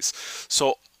buddies.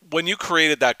 So when you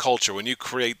created that culture, when you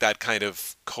create that kind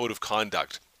of code of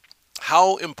conduct,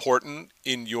 how important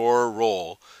in your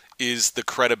role is the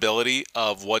credibility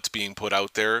of what's being put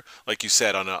out there, like you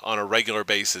said, on a regular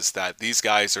basis, that these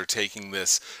guys are taking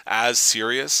this as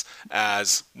serious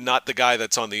as not the guy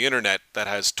that's on the internet that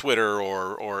has Twitter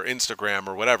or Instagram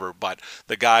or whatever, but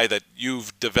the guy that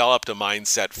you've developed a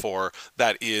mindset for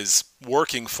that is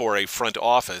working for a front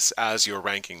office as you're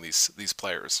ranking these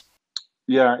players?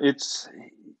 Yeah, it's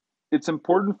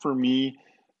important for me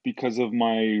because of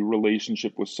my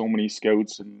relationship with so many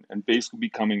scouts and basically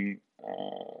becoming,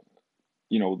 a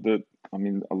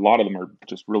lot of them are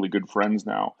just really good friends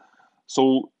now.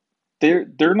 So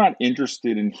they're not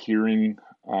interested in hearing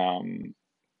kind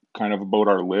of about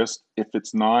our list if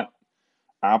it's not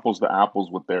apples to apples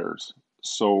with theirs.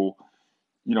 So,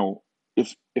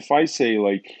 if I say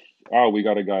like, oh, we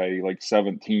got a guy like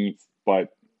 17th, but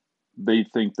they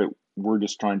think that we're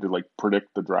just trying to like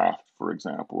predict the draft, for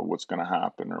example, or what's going to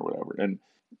happen or whatever. And,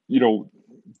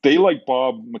 they like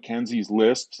Bob McKenzie's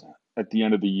list at the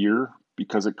end of the year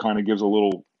because it kind of gives a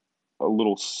little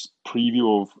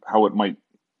preview of how it might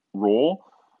roll.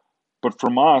 But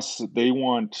from us, they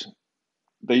like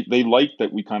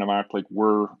that we kind of act like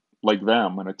we're like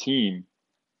them and a team.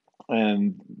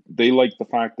 And they like the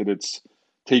fact that it's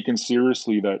taken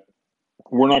seriously, that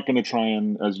we're not going to try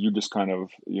and, as you just kind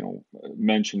of,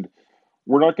 mentioned,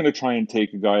 we're not going to try and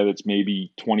take a guy that's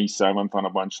maybe 27th on a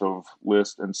bunch of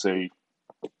lists and say,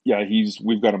 yeah,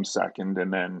 we've got him second.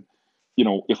 And then,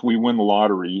 if we win the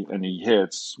lottery and he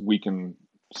hits, we can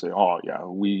say, oh yeah,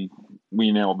 we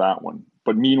nailed that one.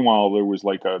 But meanwhile, there was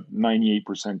like a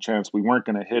 98% chance we weren't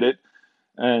going to hit it.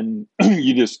 And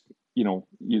you just,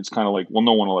 it's kind of like, well,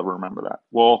 no one will ever remember that.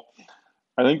 Well,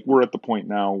 I think we're at the point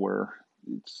now where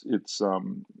it's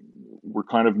we're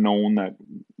kind of known that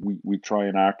we try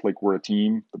and act like we're a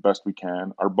team the best we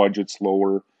can. Our budget's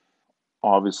lower.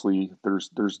 Obviously, there's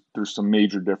some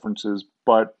major differences,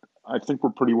 but I think we're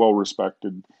pretty well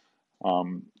respected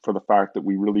for the fact that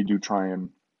we really do try and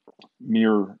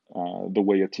mirror the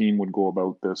way a team would go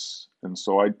about this. And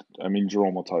so I mean,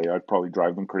 Jerome will tell you, I'd probably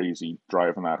drive them crazy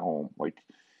driving that home. Like,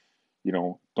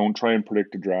 don't try and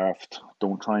predict a draft.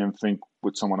 Don't try and think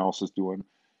what someone else is doing.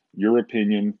 Your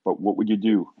opinion, but what would you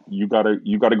do? You gotta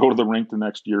go to the rink the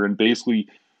next year and basically,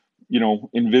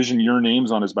 envision your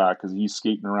name's on his back because he's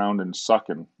skating around and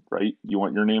sucking, right? You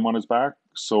want your name on his back.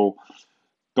 So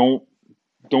don't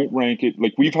rank it.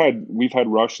 Like we've had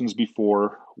Russians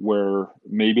before where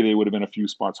maybe they would have been a few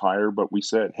spots higher, but we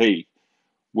said, hey,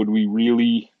 would we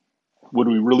really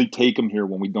take him here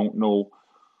when we don't know,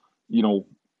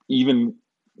 even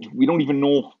we don't even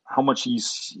know how much he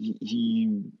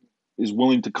is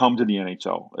willing to come to the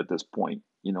NHL at this point,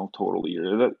 totally.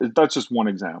 That's just one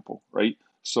example, right?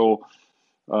 So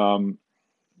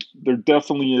there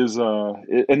definitely is,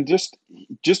 and just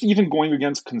even going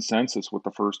against consensus with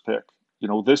the first pick,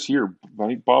 this year, I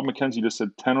think Bob McKenzie just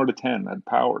said 10 out of 10 had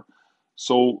power.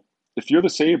 So if you're the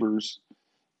Sabres,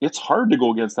 it's hard to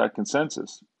go against that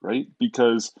consensus, right?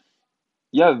 Because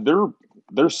yeah,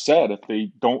 they're set if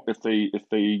they go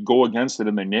against it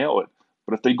and they nail it.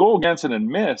 But if they go against it and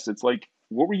miss, it's like,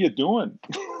 what were you doing?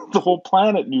 The whole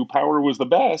planet knew power was the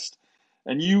best,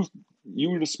 and you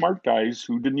were the smart guys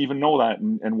who didn't even know that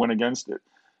and went against it.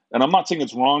 And I'm not saying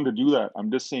it's wrong to do that.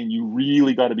 I'm just saying you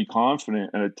really got to be confident,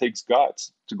 and it takes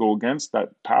guts to go against that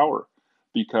power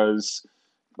because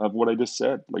of what I just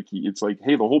said. Like, it's like,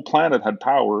 hey, the whole planet had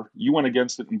power. You went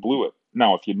against it and blew it.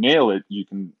 Now, if you nail it, you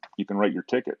can write your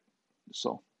ticket.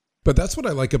 So. But that's what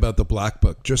I like about the Black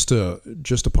Book, just to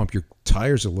pump your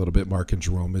tires a little bit, Mark and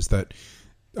Jerome, is that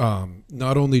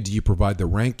not only do you provide the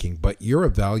ranking, but your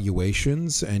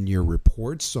evaluations and your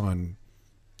reports on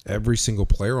every single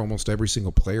player, almost every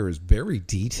single player, is very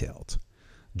detailed,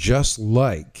 just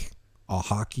like a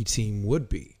hockey team would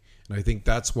be. And I think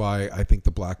that's why I think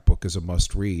the Black Book is a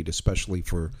must read, especially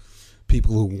for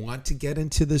people who want to get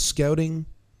into the scouting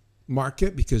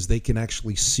market, because they can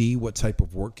actually see what type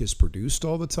of work is produced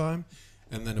all the time,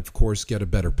 and then of course get a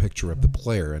better picture of the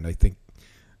player. And I think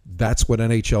that's what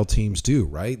NHL teams do,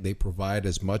 right? They provide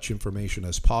as much information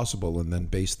as possible and then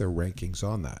base their rankings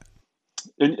on that.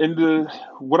 And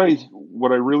what I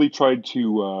really tried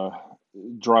to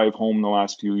drive home the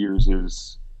last few years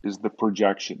is the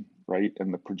projection, right?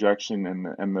 And the projection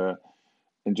and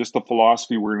just the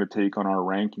philosophy we're going to take on our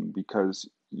ranking, because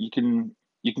you can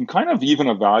kind of even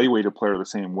evaluate a player the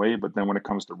same way, but then when it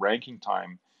comes to ranking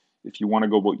time, if you want to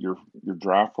go about your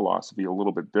draft philosophy a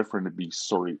little bit different, it'd be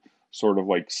sort of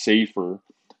like safer.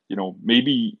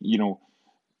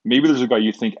 Maybe there's a guy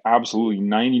you think absolutely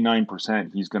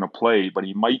 99% he's going to play, but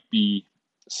he might be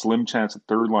slim chance at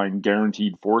third line,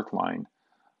 guaranteed fourth line.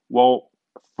 Well,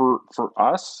 for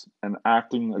us, and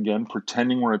acting again,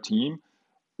 pretending we're a team,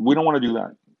 we don't want to do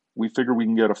that. We figure we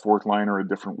can get a fourth liner a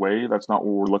different way. That's not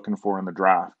what we're looking for in the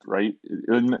draft, right?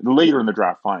 Later in the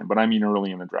draft, fine, but I mean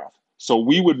early in the draft. So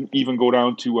we would even go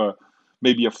down to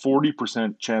maybe a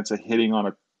 40% chance of hitting on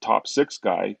a top six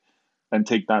guy and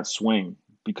take that swing.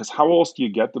 Because how else do you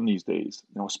get them these days?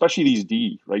 Especially these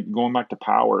D, right? Going back to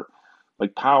Power,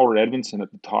 like Power, Edmondson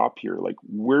at the top here. Like,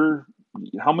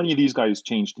 how many of these guys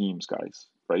change teams, guys,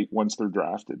 right? Once they're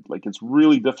drafted, like, it's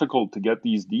really difficult to get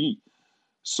these D.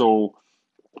 So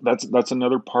that's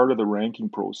another part of the ranking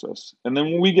process. And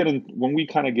then when we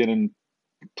kind of get in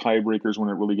tiebreakers, when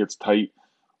it really gets tight,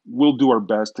 we'll do our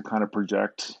best to kind of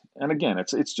project. And again,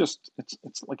 it's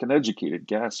like an educated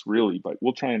guess, really, but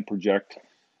we'll try and project.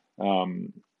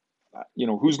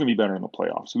 Who's going to be better in the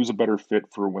playoffs? Who's a better fit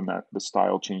for when the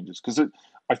style changes? Because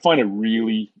I find it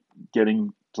really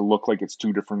getting to look like it's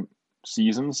two different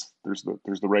seasons. There's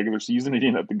the regular season, and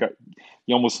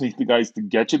you almost need the guys to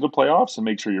get you to the playoffs and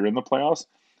make sure you're in the playoffs.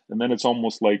 And then it's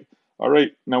almost like, all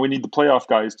right, now we need the playoff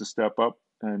guys to step up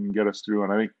and get us through.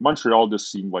 And I think Montreal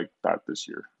just seemed like that this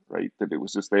year, right? That it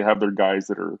was just they have their guys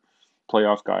that are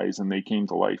playoff guys, and they came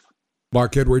to life.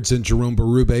 Mark Edwards and Jerome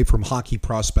Berube from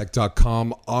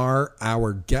hockeyprospect.com are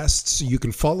our guests. You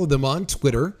can follow them on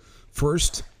Twitter,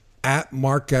 first at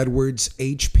Mark Edwards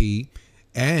HP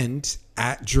and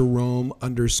at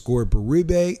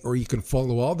Jerome_Berube, or you can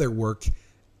follow all their work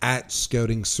at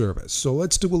Scouting Service. So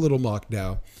let's do a little mock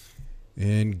now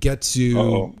and get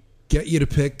you to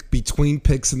pick between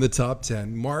picks in the top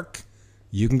 10. Mark,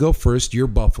 you can go first. You're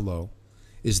Buffalo.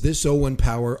 Is this Owen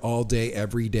Power all day,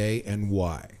 every day, and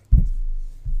why?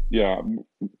 Yeah,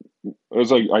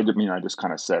 as I just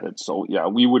kind of said it. So yeah,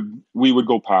 we would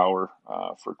go Power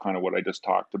for kind of what I just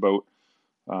talked about.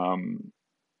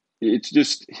 It's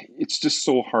just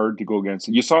so hard to go against.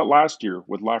 You saw it last year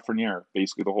with Lafreniere.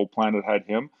 Basically, the whole planet had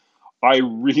him. I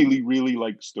really, really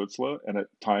liked Stützle, and at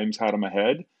times had him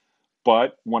ahead.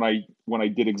 But when I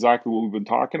did exactly what we've been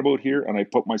talking about here, and I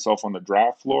put myself on the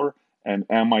draft floor, and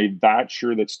am I that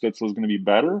sure that Stützle is going to be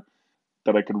better,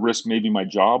 that I could risk maybe my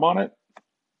job on it?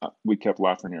 We kept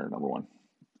Lafreniere number one.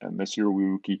 And this year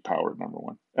we will keep Power at number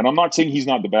one. And I'm not saying he's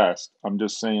not the best. I'm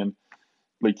just saying,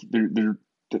 like,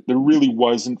 there really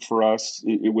wasn't for us.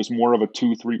 It was more of a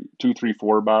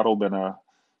 2-3-4 battle than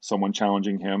someone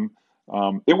challenging him.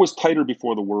 It was tighter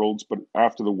before the Worlds, but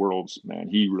after the Worlds, man,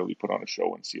 he really put on a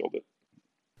show and sealed it.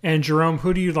 And Jerome,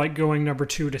 who do you like going number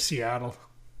 2 to Seattle?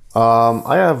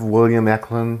 I have William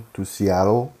Eklund to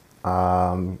Seattle.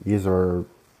 He's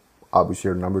obviously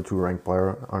our number 2 ranked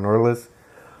player on our list.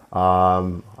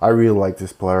 I really like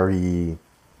this player. He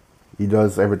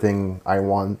does everything I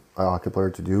want a hockey player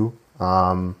to do.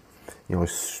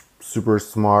 Super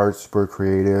smart, super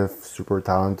creative, super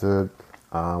talented,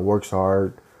 works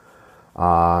hard.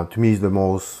 To me, he's the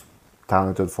most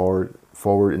talented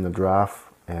forward in the draft,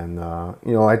 and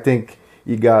I think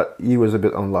he was a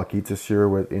bit unlucky this year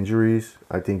with injuries.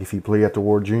 I think if he played at the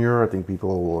World Junior, I think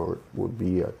people would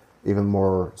be even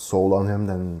more sold on him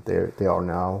than they are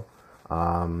now.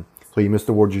 So he missed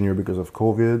the World Junior because of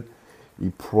COVID. He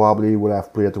probably would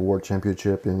have played at the World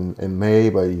Championship in May,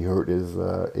 but he hurt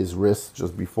his wrist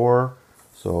just before.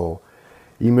 So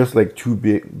he missed like two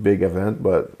big events,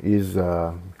 but he's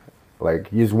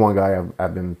one guy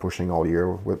I've been pushing all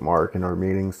year with Mark in our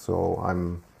meetings. So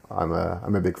I'm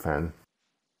a big fan.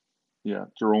 Yeah,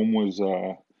 Jerome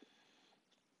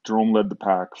led the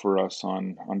pack for us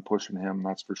on pushing him.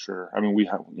 That's for sure. I mean, we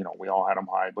all had him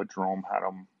high, but Jerome had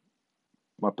him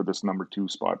up at this number 2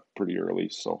 spot pretty early.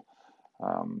 So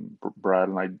Brad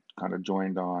and I kind of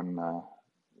joined on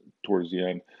towards the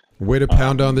end. Way to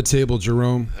pound on the table,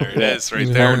 Jerome. There it is, right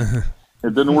there.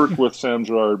 It didn't work with Sam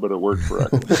Girard, but it worked for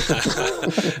us.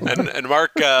 and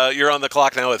Mark, you're on the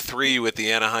clock now at 3 with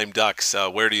the Anaheim Ducks.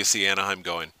 Where do you see Anaheim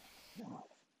going?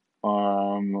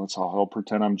 I'll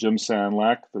pretend I'm Jim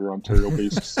Sandlack, their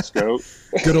Ontario-based scout.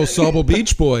 Good old Sauble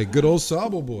Beach boy. Good old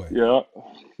Sauble boy. Yeah.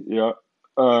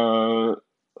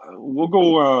 We'll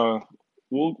go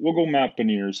Matt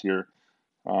Beniers here.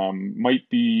 Might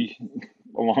be,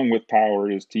 along with Power,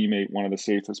 his teammate, one of the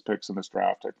safest picks in this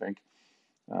draft, I think.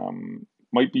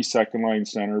 Might be second line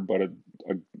center, but a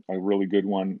really good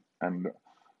one and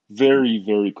very,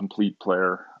 very complete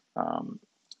player.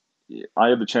 I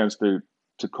had the chance to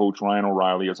coach Ryan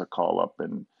O'Reilly as a call-up,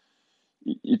 and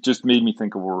it just made me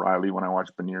think of O'Reilly when I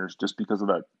watched Beniers, just because of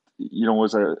that.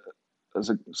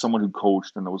 As someone who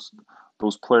coached, and those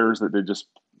players that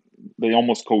they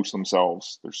almost coach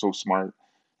themselves. They're so smart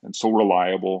and so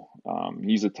reliable.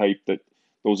 He's a type that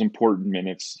those important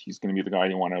minutes, he's going to be the guy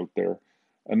you want out there.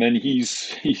 And then he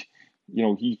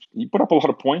put up a lot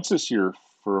of points this year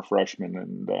for a freshman,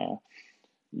 and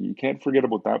you can't forget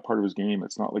about that part of his game.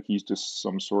 It's not like he's just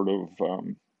some sort of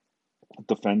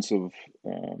defensive,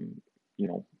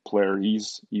 player.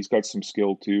 He's got some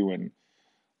skill too,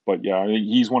 but yeah,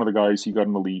 he's one of the guys. He got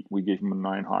an elite. We gave him a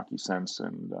 9 hockey sense,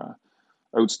 and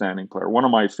outstanding player. One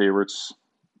of my favorites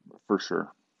for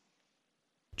sure.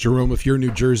 Jerome, if you're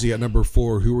New Jersey at number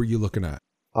 4, who are you looking at?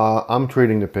 I'm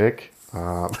trading the pick.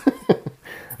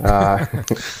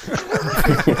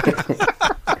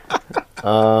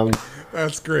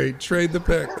 That's great. Trade the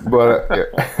pick. But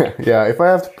yeah, if I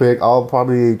have to pick, I'll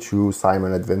probably choose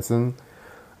Simon Edvinsson.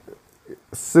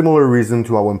 Similar reason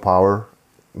to Owen Power.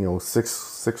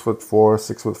 6'4",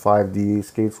 6'5" D,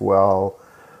 skates well.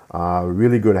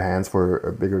 Really good hands for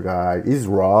a bigger guy. He's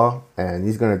raw and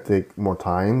he's gonna take more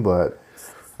time, but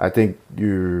I think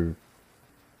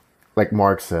like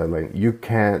Mark said, you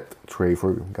can't trade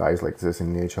for guys like this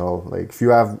in the NHL. Like if you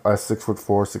have a 6'4",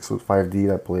 6'5" D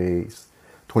that plays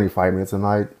 25 minutes a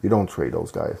night, you don't trade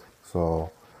those guys.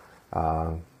 So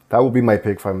that would be my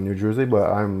pick if I'm New Jersey, but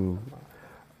I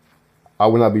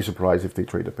would not be surprised if they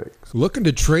trade the pick. Looking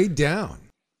to trade down.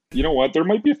 You know what? There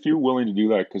might be a few willing to do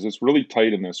that because it's really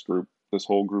tight in this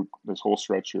whole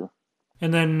stretch here.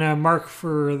 And then Mark,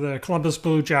 for the Columbus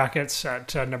Blue Jackets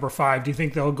at number 5, do you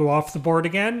think they'll go off the board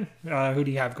again? Who do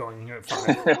you have going at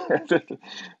 5?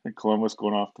 Columbus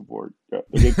going off the board. Yeah,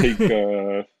 they're going to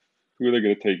take. Who are they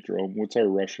going to take, Jerome? What's our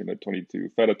Russian at 22?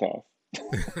 Fedotov.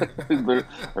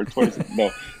 Or 26.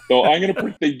 No. I'm going to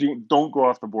predict they don't go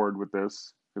off the board with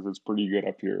this because it's pretty good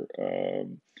up here.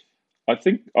 I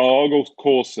think I'll go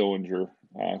Cole Sillinger,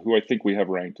 who I think we have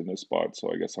ranked in this spot.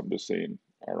 So I guess I'm just saying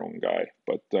our own guy.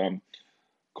 But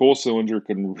Cole Sillinger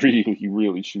can really,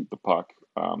 really shoot the puck.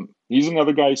 He's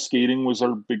another guy. Skating was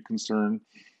our big concern.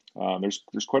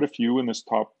 There's quite a few in this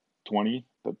top 20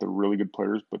 that they're really good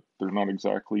players, but they're not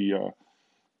exactly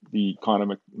the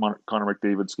Connor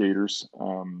McDavid skaters.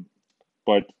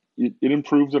 But it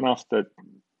improved enough that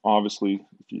obviously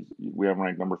we have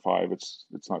ranked number 5.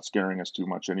 It's not scaring us too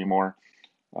much anymore.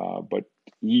 But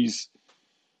he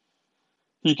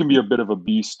can be a bit of a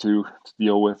beast to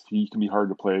deal with. He can be hard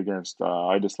to play against.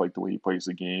 I just like the way he plays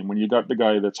the game. When you got the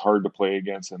guy that's hard to play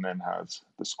against and then has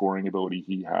the scoring ability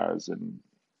he has and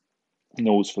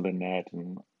knows for the net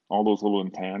and all those little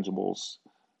intangibles,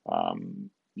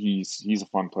 he's a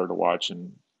fun player to watch,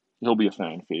 and he'll be a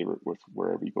fan favorite with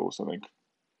wherever he goes, I think.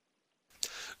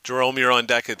 Jerome, you're on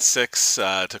deck at 6.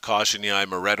 To caution you,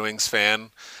 I'm a Red Wings fan.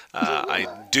 I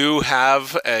do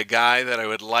have a guy that I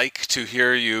would like to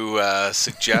hear you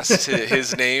suggest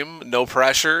his name. No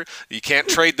pressure. You can't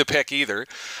trade the pick either.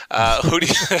 Who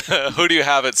do you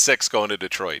have at 6 going to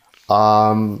Detroit?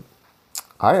 I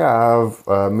have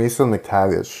Mason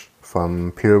McTavish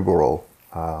from Peterborough.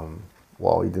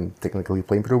 Well, he didn't technically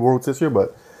play for the Worlds this year,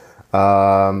 but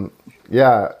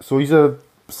yeah. So he's a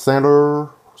center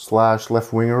 /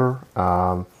 left winger.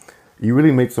 He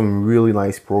really made some really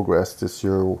nice progress this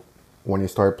year when he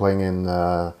started playing in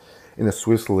the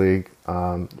Swiss league.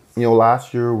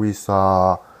 Last year we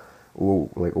saw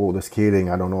the skating.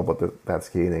 I don't know about that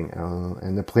skating,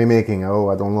 and the playmaking. Oh,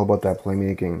 I don't know about that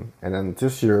playmaking. And then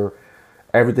this year,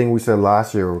 everything we said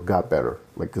last year got better.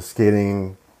 Like the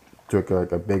skating took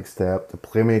a big step. The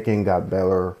playmaking got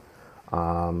better,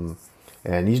 and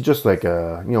he's just like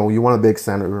you want a big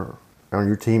center on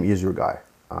your team. He's your guy.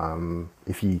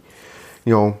 If he,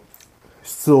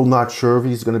 still not sure if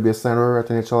he's going to be a center at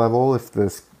the NHL level. If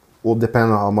this will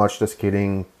depend on how much the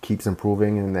skating keeps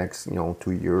improving in the next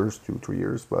 2 years, 3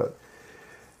 years. But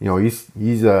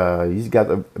he's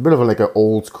got a bit of an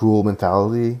old school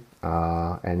mentality,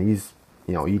 and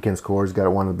he can score. He's got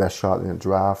one of the best shots in the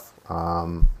draft.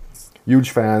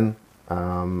 Huge fan,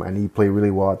 and he played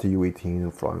really well at the U18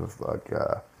 in front of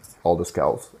all the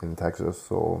scouts in Texas.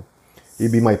 So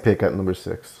he'd be my pick at number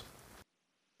 6.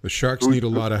 The Sharks need a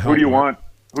lot of help. Who do you want?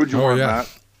 Who do you want, Matt?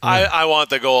 I want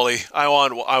the goalie. I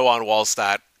want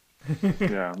Wallstat.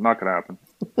 Yeah, not gonna happen.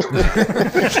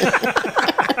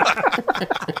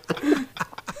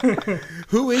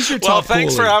 Who is your top Well,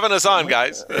 thanks goalie? for having us on,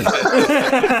 guys.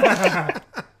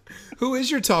 Who is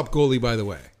your top goalie, by the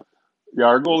way? Yeah,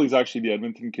 our goalie's actually the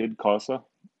Edmonton kid, Kosa.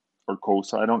 I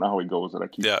don't know how he goes. I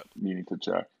keep meaning to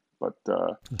check. But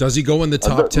does he go in the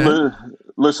top 10?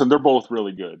 Listen, they're both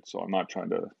really good, so I'm not trying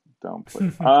to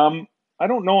downplay. I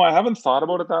don't know. I haven't thought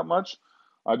about it that much.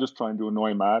 I'm just trying to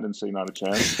annoy Matt and say not a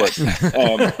chance. But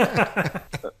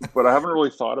but I haven't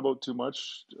really thought about too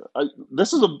much.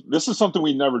 This is something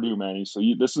we never do, Manny. So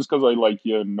this is because I like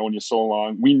you and known you so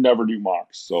long. We never do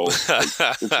mocks, so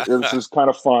it's just kind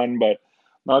of fun, but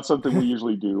not something we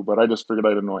usually do. But I just figured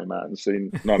I'd annoy Matt and say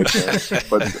not a chance.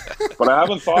 But I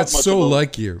haven't thought That's much. So about,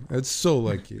 like you. That's so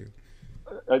like you.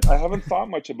 I haven't thought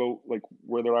much about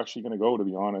where they're actually going to go. To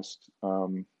be honest.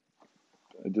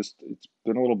 It's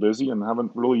been a little busy and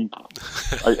haven't really.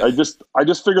 I just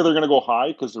figure they're going to go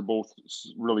high because they're both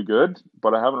really good,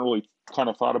 but I haven't really kind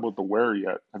of thought about the where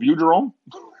yet. Have you, Jerome?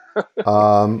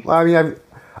 I mean,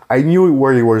 I knew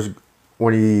where he was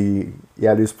when he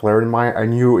had this player in mind. I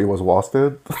knew it was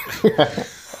Wasted.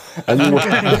 I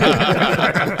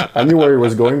knew where he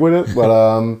was going with it,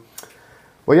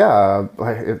 but yeah,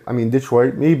 I mean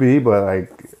Detroit maybe,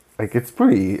 but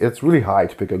it's really high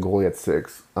to pick a goalie at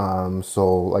 6.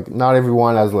 So not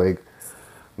everyone has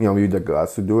maybe the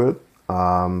guts to do it.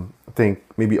 I think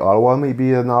maybe Ottawa may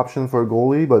be an option for a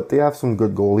goalie, but they have some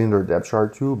good goalie in their depth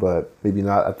chart too, but maybe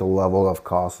not at the level of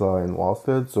Kosa and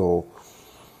Wallstedt. So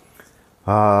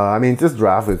I mean this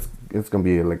draft it's gonna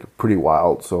be pretty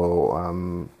wild.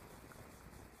 So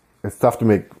it's tough to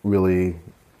make really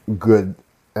good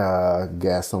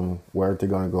guess on where they're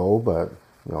gonna go, but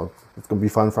it's going to be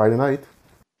fun Friday night.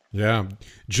 Yeah.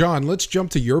 John, let's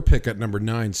jump to your pick at number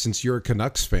 9 since you're a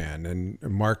Canucks fan and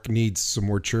Mark needs some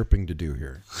more chirping to do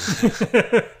here.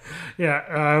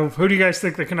 Yeah. Who do you guys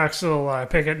think the Canucks will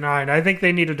pick at 9? I think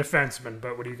they need a defenseman,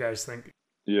 but what do you guys think?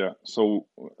 Yeah. So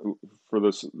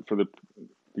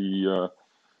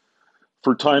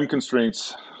for time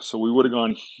constraints, so we would have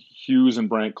gone Hughes and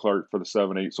Brandt Clark for the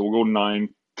 7-8. So we'll go 9,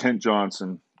 Kent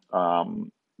Johnson.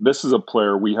 This is a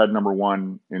player we had number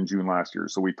 1 in June last year.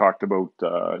 So we talked about,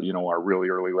 our really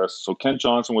early list. So Kent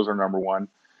Johnson was our number 1.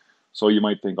 So you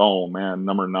might think, oh man,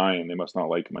 number 9, they must not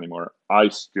like him anymore. I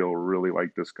still really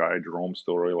like this guy. Jerome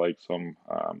still really likes him.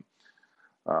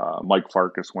 Mike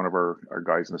Farkas, one of our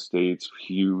guys in the States,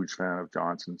 huge fan of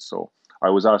Johnson. So I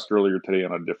was asked earlier today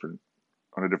on a different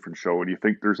show, do you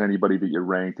think there's anybody that you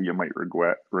ranked that you might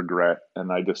regret?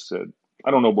 And I just said, I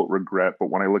don't know about regret,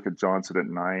 but when I look at Johnson at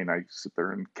 9, I sit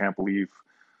there and can't believe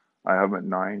I have him at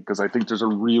 9 because I think there's a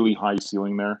really high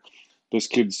ceiling there. This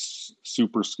kid's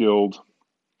super skilled.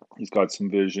 He's got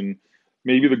some vision.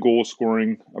 Maybe the goal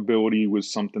scoring ability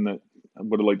was something that I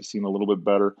would have liked to see a little bit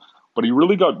better, but he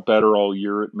really got better all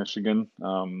year at Michigan.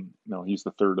 He's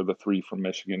the third of the 3 from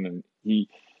Michigan, and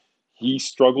he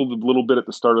struggled a little bit at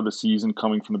the start of the season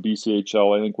coming from the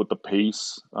BCHL, I think, with the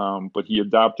pace, but he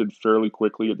adapted fairly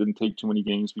quickly. It didn't take too many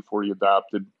games before he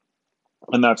adapted,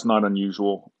 and that's not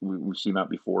unusual. We've seen that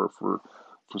before for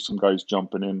some guys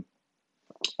jumping in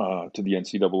to the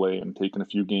NCAA and taking a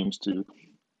few games to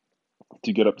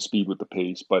get up to speed with the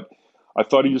pace. But I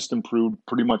thought he just improved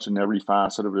pretty much in every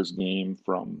facet of his game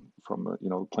from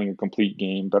playing a complete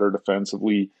game, better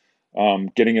defensively,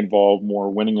 getting involved more,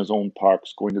 winning his own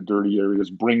pucks, going to dirty areas,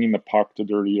 bringing the puck to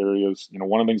dirty areas.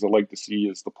 One of the things I like to see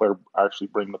is the player actually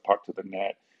bring the puck to the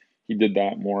net. He did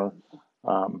that more.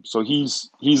 So he's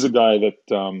a guy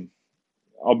that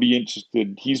I'll be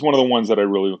interested. He's one of the ones that I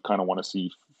really kind of want to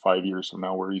see 5 years from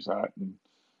now where he's at,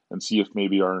 and see if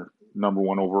maybe our number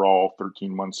one overall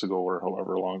 13 months ago or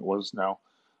however long it was now,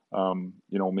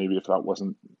 maybe if that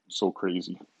wasn't so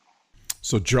crazy.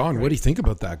 So, John, what do you think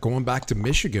about that? Going back to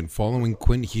Michigan, following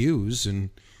Quinn Hughes, and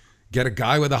get a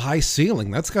guy with a high ceiling.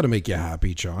 That's got to make you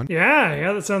happy, John.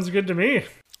 Yeah, that sounds good to me.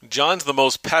 John's the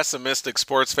most pessimistic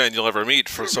sports fan you'll ever meet.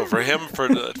 For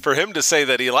him to say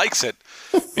that he likes it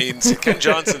means Ken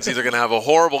Johnson's either going to have a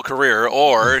horrible career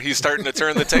or he's starting to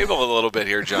turn the table a little bit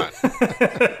here, John.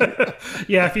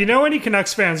 Yeah, if you know any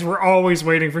Canucks fans, we're always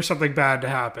waiting for something bad to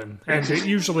happen, and it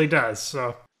usually does.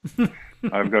 So.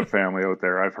 I've got family out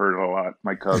there. I've heard it a lot.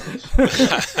 My cousins.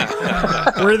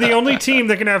 We're the only team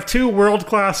that can have 2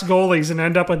 world-class goalies and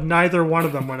end up with neither one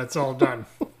of them when it's all done.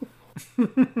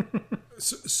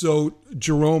 So,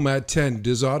 Jerome, at 10,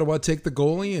 does Ottawa take the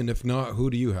goalie? And if not,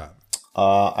 who do you have?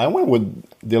 I went with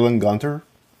Dylan Gunter,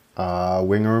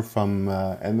 winger from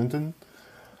Edmonton.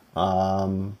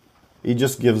 He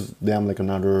just gives them like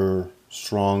another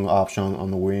strong option on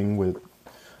the wing. With,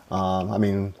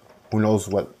 who knows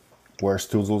where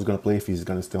Stützle's going to play, if he's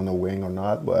going to stay on the wing or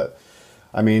not. But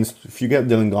if you get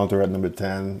Dylan Gunter at number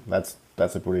 10, that's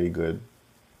a pretty good,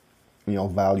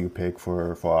 value pick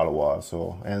for Ottawa.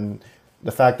 So, and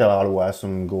the fact that Ottawa has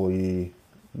some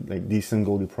decent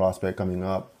goalie prospect coming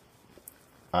up,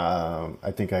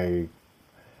 I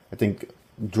think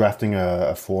drafting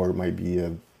a forward might be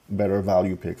a better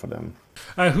value pick for them.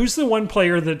 Who's the one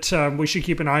player that we should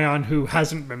keep an eye on who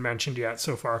hasn't been mentioned yet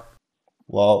so far?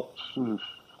 Well,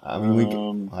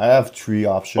 I have 3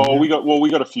 options. Oh, we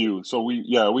got a few. So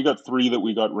we got 3 that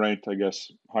we got ranked, I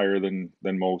guess, higher than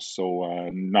most. So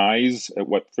Nyes at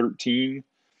 13,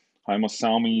 Haimo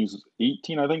Salmi's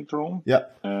 18, I think, Jerome. Yeah.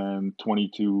 And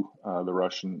 22, the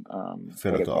Russian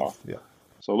Fedotov. Yeah.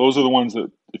 So those are the ones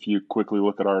that, if you quickly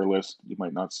look at our list, you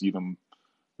might not see them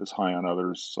as high on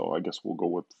others. So I guess we'll go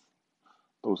with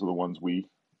those are the ones we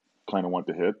kind of want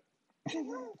to hit.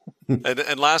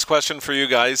 And last question for you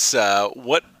guys.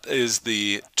 What is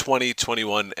the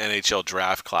 2021 NHL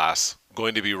draft class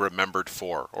going to be remembered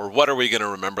for? Or what are we going to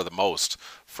remember the most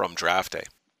from draft day?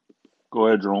 Go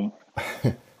ahead, Jerome.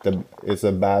 It's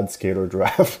a bad skater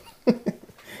draft. We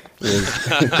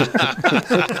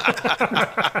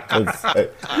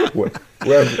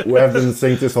have been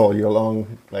saying this all year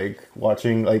long, like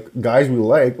watching guys we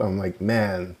like. I'm like,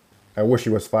 man, I wish he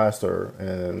was faster.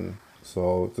 And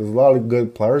so there's a lot of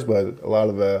good players, but a lot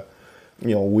of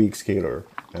weak skater,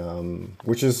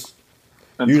 which is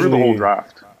and usually through the whole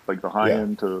draft, like the high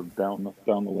end to down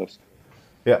the list.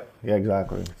 Yeah,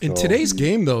 exactly. In today's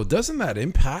game, though, doesn't that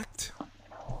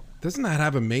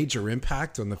have a major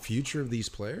impact on the future of these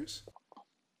players?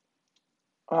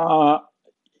 I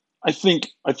think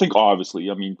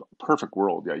obviously, perfect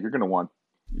world, yeah, you're gonna want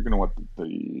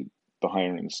the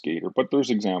higher end skater, but there's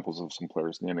examples of some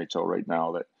players in the NHL right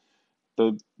now that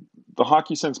the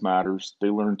hockey sense matters. They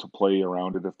learn to play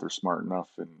around it if they're smart enough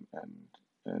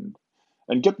and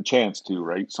get the chance to,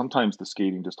 right? Sometimes the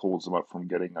skating just holds them up from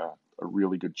getting a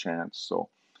really good chance.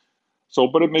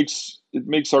 But it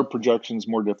makes our projections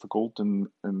more difficult and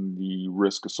the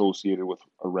risk associated with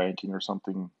a ranking or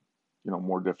something,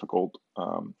 more difficult.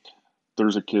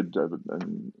 There's a kid,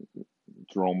 and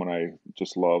Jerome and I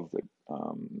just love that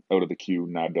out of the queue,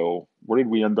 Nadeau. Where did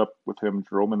we end up with him,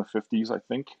 Jerome? In the 50s, I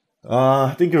think.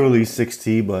 I think early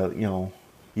 60, but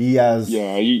he has.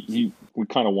 Yeah, we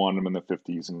kind of want him in the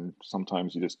 50s, and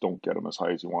sometimes you just don't get him as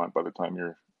high as you want by the time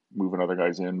you're moving other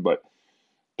guys in. But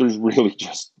there's really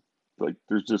just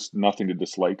there's just nothing to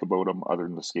dislike about him other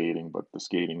than the skating, but the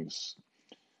skating's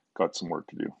got some work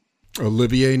to do.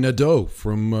 Olivier Nadeau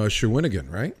from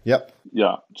Shawinigan, right? Yep.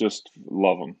 Yeah, just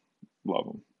love him.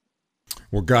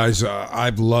 Well, guys,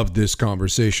 I've loved this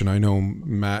conversation. I know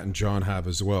Matt and John have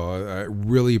as well. I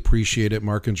really appreciate it,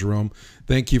 Mark and Jerome.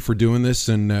 Thank you for doing this,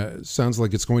 and sounds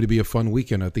like it's going to be a fun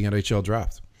weekend at the NHL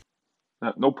Draft.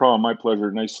 No problem. My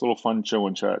pleasure. Nice little fun show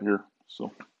and chat here.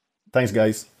 So, thanks,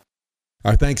 guys.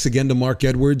 Our thanks again to Mark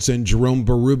Edwards and Jerome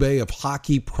Berube of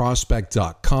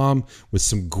hockeyprospect.com with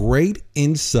some great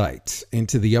insight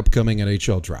into the upcoming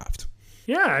NHL Draft.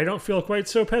 Yeah, I don't feel quite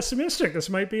so pessimistic. This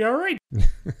might be all right.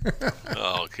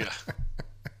 Oh, yeah.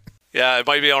 Yeah, it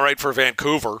might be all right for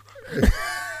Vancouver.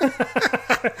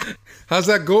 How's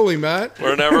that goalie, Matt?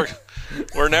 We're never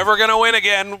going to win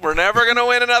again. We're never going to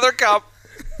win another cup.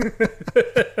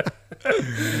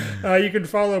 You can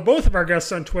follow both of our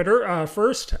guests on Twitter.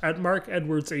 First at Mark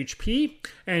Edwards HP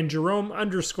and Jerome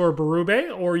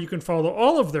 _Berube, or you can follow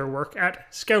all of their work at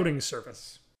Scouting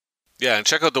Service. Yeah, and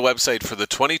check out the website for the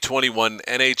 2021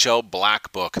 NHL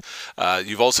Black Book.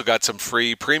 You've also got some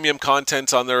free premium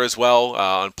content on there as well,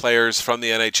 on players from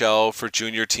the NHL, for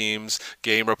junior teams,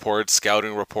 game reports,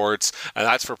 scouting reports, and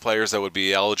that's for players that would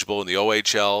be eligible in the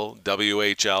OHL,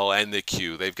 WHL, and the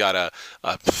Q. They've got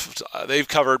they've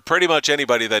covered pretty much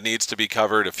anybody that needs to be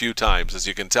covered a few times, as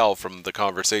you can tell from the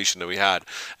conversation that we had,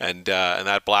 and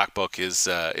that Black Book is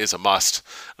a must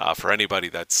for anybody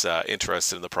that's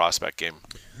interested in the prospect game.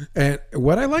 And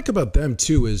what I like about them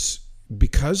too is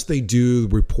because they do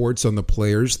reports on the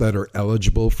players that are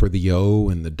eligible for the O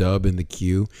and the Dub and the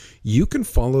Q, you can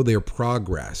follow their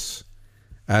progress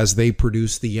as they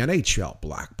produce the NHL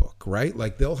Black Book, right?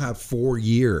 Like they'll have 4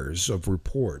 years of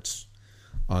reports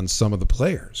on some of the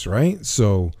players, right?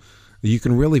 So you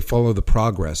can really follow the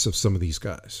progress of some of these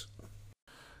guys.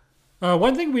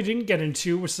 One thing we didn't get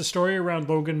into was the story around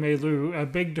Logan Mailloux, a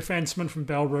big defenseman from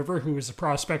Bell River who is a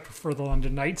prospect for the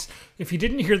London Knights. If you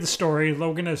didn't hear the story,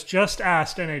 Logan has just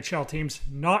asked NHL teams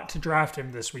not to draft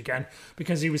him this weekend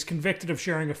because he was convicted of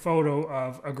sharing a photo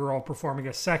of a girl performing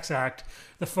a sex act.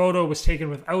 The photo was taken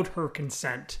without her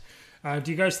consent. Do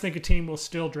you guys think a team will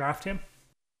still draft him?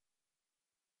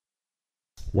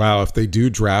 Wow, if they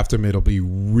do draft him, it'll be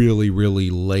really,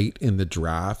 really late in the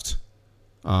draft.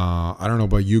 I don't know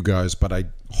about you guys, but I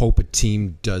hope a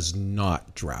team does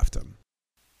not draft him.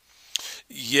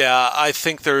 Yeah, I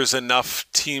think there's enough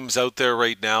teams out there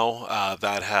right now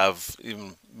that have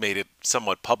even made it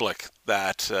somewhat public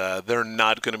that they're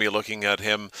not going to be looking at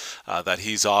him, that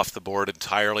he's off the board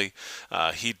entirely.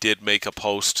 He did make a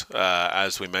post,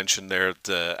 as we mentioned there,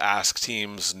 to ask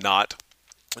teams not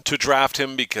to draft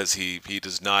him because he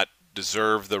does not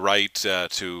deserve the right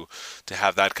to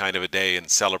have that kind of a day and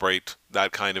celebrate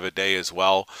that kind of a day as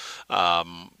well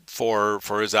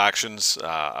for his actions.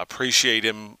 Appreciate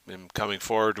him coming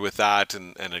forward with that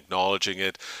and acknowledging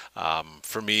it.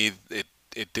 For me,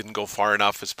 it didn't go far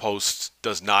enough. His post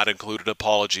does not include an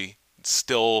apology. It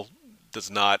still does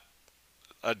not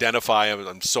identify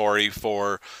I'm sorry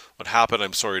for what happened.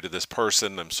 I'm sorry to this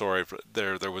person. I'm sorry for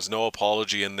there was no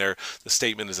apology in there. The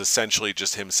statement is essentially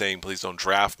just him saying, please don't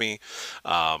draft me.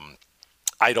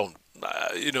 I don't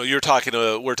we're talking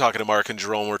to Mark and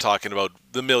Jerome. We're talking about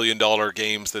the $1 million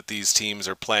games that these teams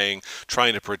are playing,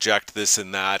 trying to project this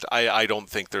and that. I don't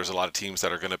think there's a lot of teams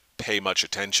that are going to pay much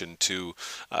attention to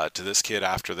this kid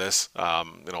after this.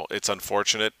 It's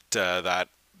unfortunate that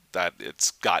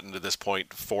it's gotten to this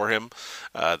point for him,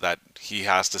 that he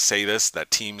has to say this,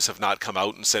 that teams have not come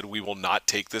out and said, we will not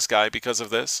take this guy because of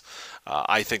this.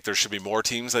 I think there should be more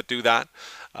teams that do that,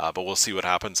 but we'll see what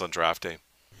happens on draft day.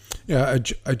 Yeah,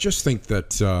 I just think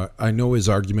that I know his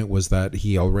argument was that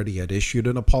he already had issued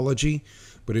an apology,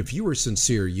 but if you were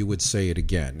sincere, you would say it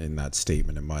again in that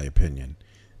statement, in my opinion.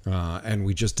 And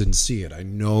we just didn't see it. I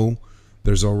know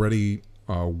there's already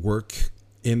work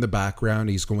in the background.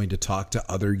 He's going to talk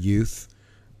to other youth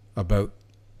about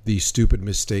the stupid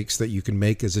mistakes that you can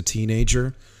make as a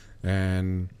teenager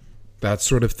and that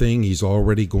sort of thing. He's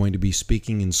already going to be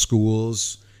speaking in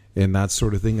schools and that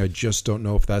sort of thing. I just don't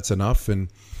know if that's enough. And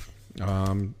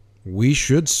we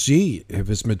should see if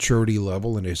his maturity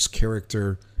level and his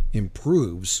character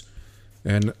improves.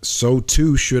 And so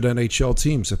too should NHL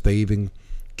teams if they even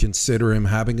consider him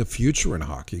having a future in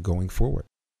hockey going forward.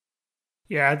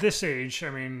 Yeah, at this age, I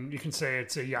mean, you can say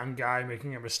it's a young guy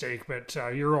making a mistake, but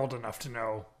you're old enough to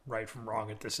know right from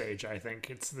wrong at this age. I think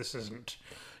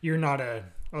you're not a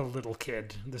little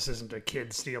kid. This isn't a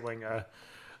kid stealing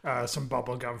some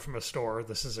bubble gum from a store.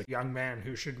 This is a young man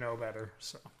who should know better.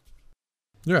 So,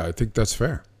 yeah, I think that's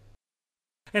fair.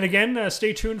 And again,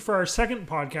 stay tuned for our second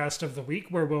podcast of the week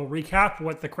where we'll recap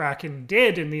what the Kraken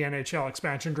did in the NHL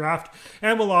expansion draft,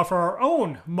 and we'll offer our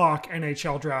own mock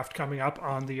NHL draft coming up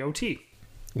on the OT.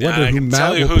 Yeah, I can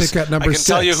tell you who's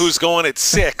tell you who's going at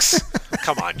 6.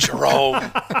 Come on,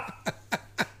 Jerome.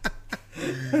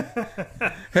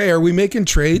 Hey, are we making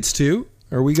trades too?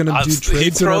 Are we going to do trades? He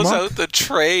throws out the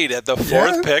trade at the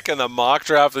 4th pick in the mock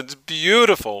draft. It's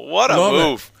beautiful. What a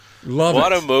move.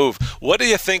 What a move. What do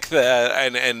you think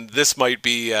that, and this might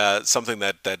be something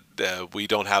that we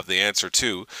don't have the answer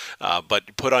to,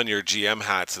 but put on your GM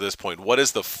hats at this point. What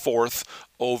is the 4th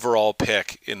overall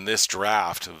pick in this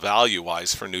draft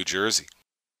value-wise for New Jersey?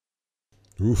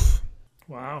 Oof.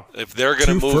 Wow. If they're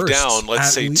going to move down,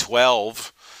 let's say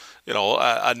 12,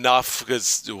 enough,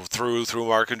 because through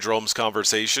Mark and Jerome's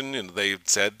conversation, they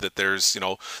said that there's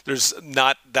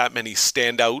not that many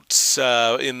standouts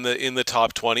in the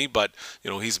top 20, but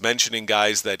he's mentioning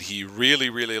guys that he really,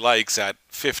 really likes at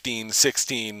 15,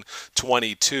 16,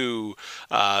 22,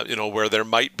 where there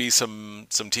might be some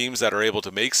teams that are able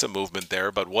to make some movement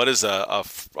there. But what is a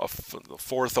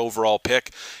fourth overall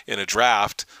pick in a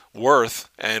draft worth,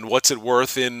 and what's it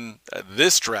worth in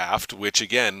this draft, which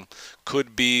again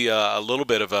could be a little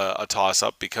bit of a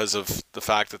toss-up because of the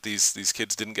fact that these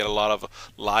kids didn't get a lot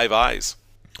of live eyes.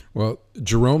 Well,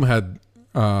 Jerome had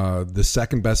the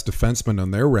second best defenseman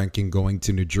on their ranking going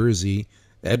to New Jersey,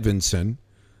 Edvinsson.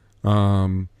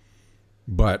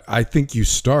 But I think you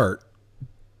start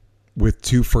with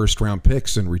 2 first-round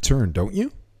picks in return, don't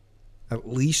you? At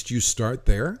least you start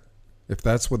there, if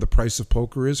that's what the price of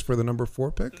poker is for the number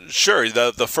 4 pick. Sure,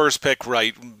 the first pick,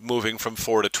 right, moving from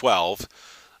 4 to 12,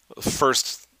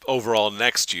 first overall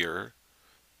next year.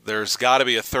 There's got to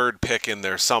be a third pick in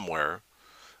there somewhere.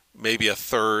 Maybe a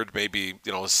third, maybe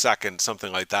a second,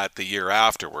 something like that the year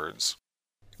afterwards.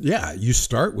 Yeah, you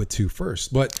start with 2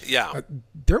 first, but yeah,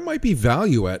 there might be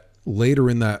value at later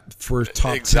in that first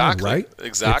top 10, right?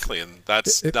 Exactly, and that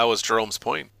was Jerome's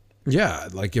point. Yeah,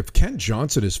 like if Kent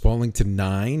Johnson is falling to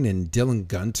 9 and Dylan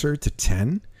Gunter to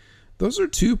 10, those are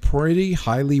 2 pretty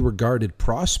highly regarded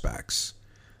prospects.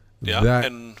 Yeah,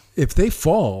 and if they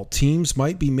fall, teams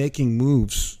might be making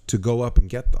moves to go up and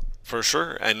get them. For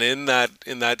sure, and in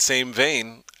that same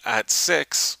vein, at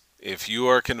 6. If you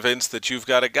are convinced that you've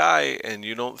got a guy and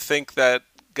you don't think that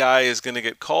guy is going to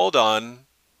get called on,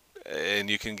 and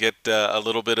you can get a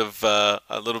little bit of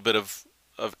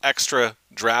extra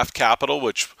draft capital,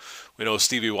 which we know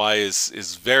Stevie Y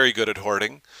is very good at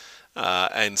hoarding,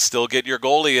 and still get your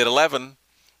goalie at 11,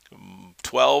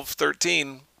 12,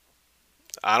 13.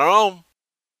 I don't know.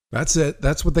 That's it.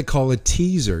 That's what they call a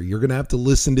teaser. You're going to have to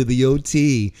listen to the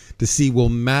OT to see what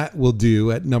Matt will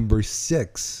do at number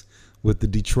 6. With the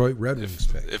Detroit Red Wings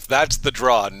pick. If that's the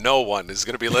draw, no one is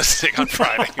going to be listening on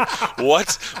Friday.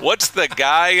 What's the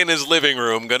guy in his living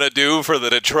room going to do for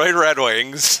the Detroit Red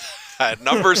Wings at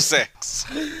number 6?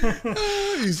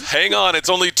 Hang on, it's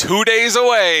only 2 days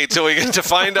away till we get to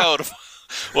find out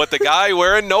what the guy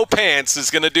wearing no pants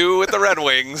is going to do with the Red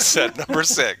Wings at number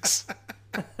 6.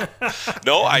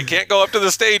 No, I can't go up to the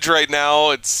stage right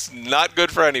now. It's not good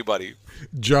for anybody.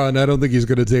 John, I don't think he's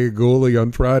going to take a goalie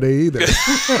on Friday either.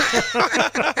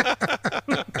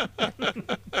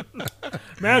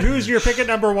 Matt, who's your pick at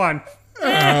number 1?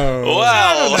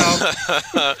 Well,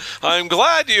 I'm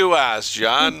glad you asked,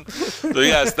 John. So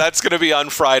yes, that's going to be on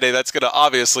Friday. That's going to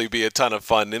obviously be a ton of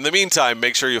fun. In the meantime,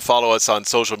 make sure you follow us on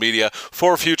social media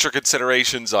for future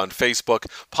considerations on Facebook,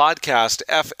 Podcast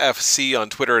FFC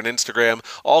on Twitter and Instagram.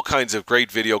 All kinds of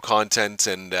great video content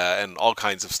and all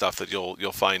kinds of stuff that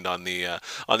you'll find on the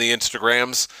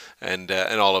Instagrams and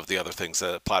all of the other things,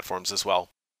 platforms as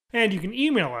well. And you can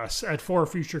email us at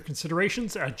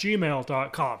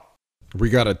forfutureconsiderations@gmail.com. We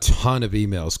got a ton of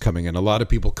emails coming in. A lot of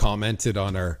people commented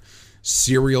on our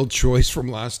cereal choice from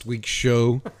last week's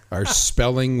show. Our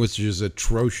spelling, which is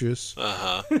atrocious.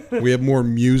 We have more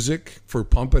music for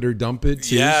Pump It or Dump It,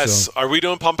 too. Yes. So. Are we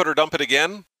doing Pump It or Dump It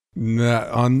again?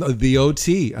 On the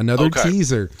OT. Another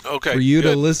teaser. Okay. For you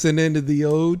to listen into the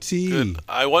OT. Good.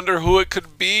 I wonder who it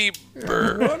could be.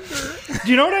 Do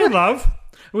you know what I love?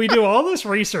 We do all this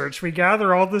research. We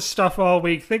gather all this stuff all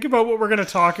week. Think about what we're going to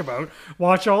talk about.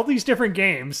 Watch all these different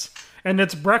games. And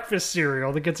it's breakfast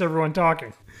cereal that gets everyone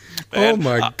talking. Man, oh,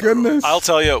 my goodness. I'll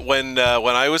tell you, when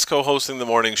I was co-hosting the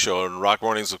morning show in Rock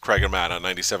Mornings with Craig and Matt on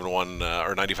 97.1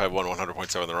 or 95.1,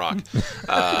 100.7 The Rock,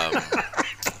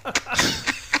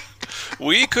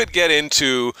 we could get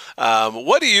into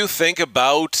what do you think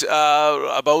about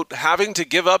having to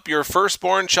give up your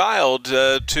firstborn child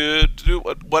to do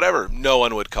whatever no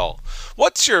one would call.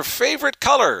 What's your favorite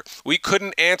color? We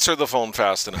couldn't answer the phone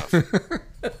fast enough.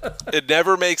 It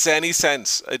never makes any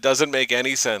sense. It doesn't make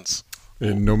any sense.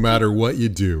 And no matter what you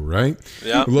do, right?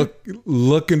 Yeah.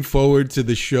 Looking forward to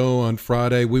the show on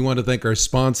Friday. We want to thank our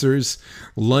sponsors,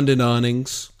 London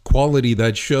Awnings, quality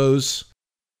that shows.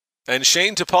 And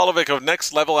Shane Topolovic of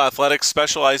Next Level Athletics,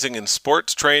 specializing in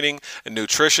sports training and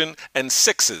nutrition and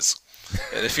sixes.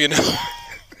 And if you know,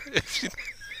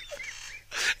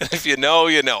 if you know,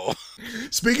 you know.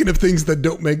 Speaking of things that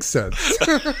don't make sense.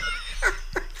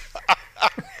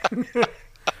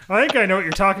 I think I know what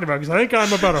you're talking about, because I think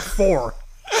I'm about a 4.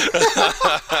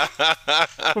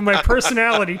 But my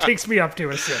personality takes me up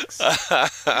to a 6.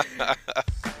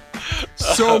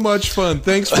 So much fun.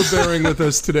 Thanks for bearing with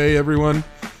us today, everyone.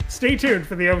 Stay tuned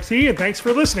for the OT, and thanks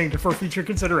for listening to For Future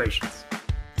Considerations.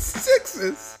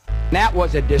 6s. That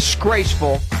was a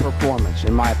disgraceful performance,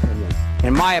 in my opinion.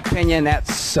 In my opinion, that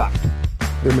sucked.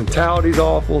 Their mentality's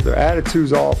awful. Their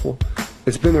attitude's awful.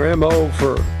 It's been their MO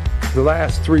for the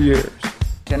last 3 years.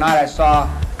 Tonight I saw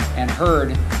and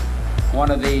heard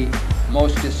one of the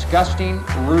most disgusting,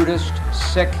 rudest,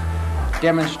 sick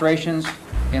demonstrations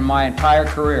in my entire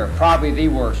career. Probably the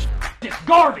worst. It's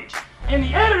garbage. And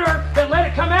the editor that let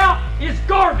it come out is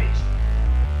garbage.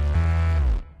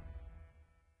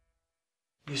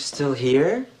 You're still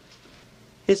here?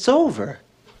 It's over.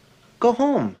 Go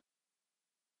home.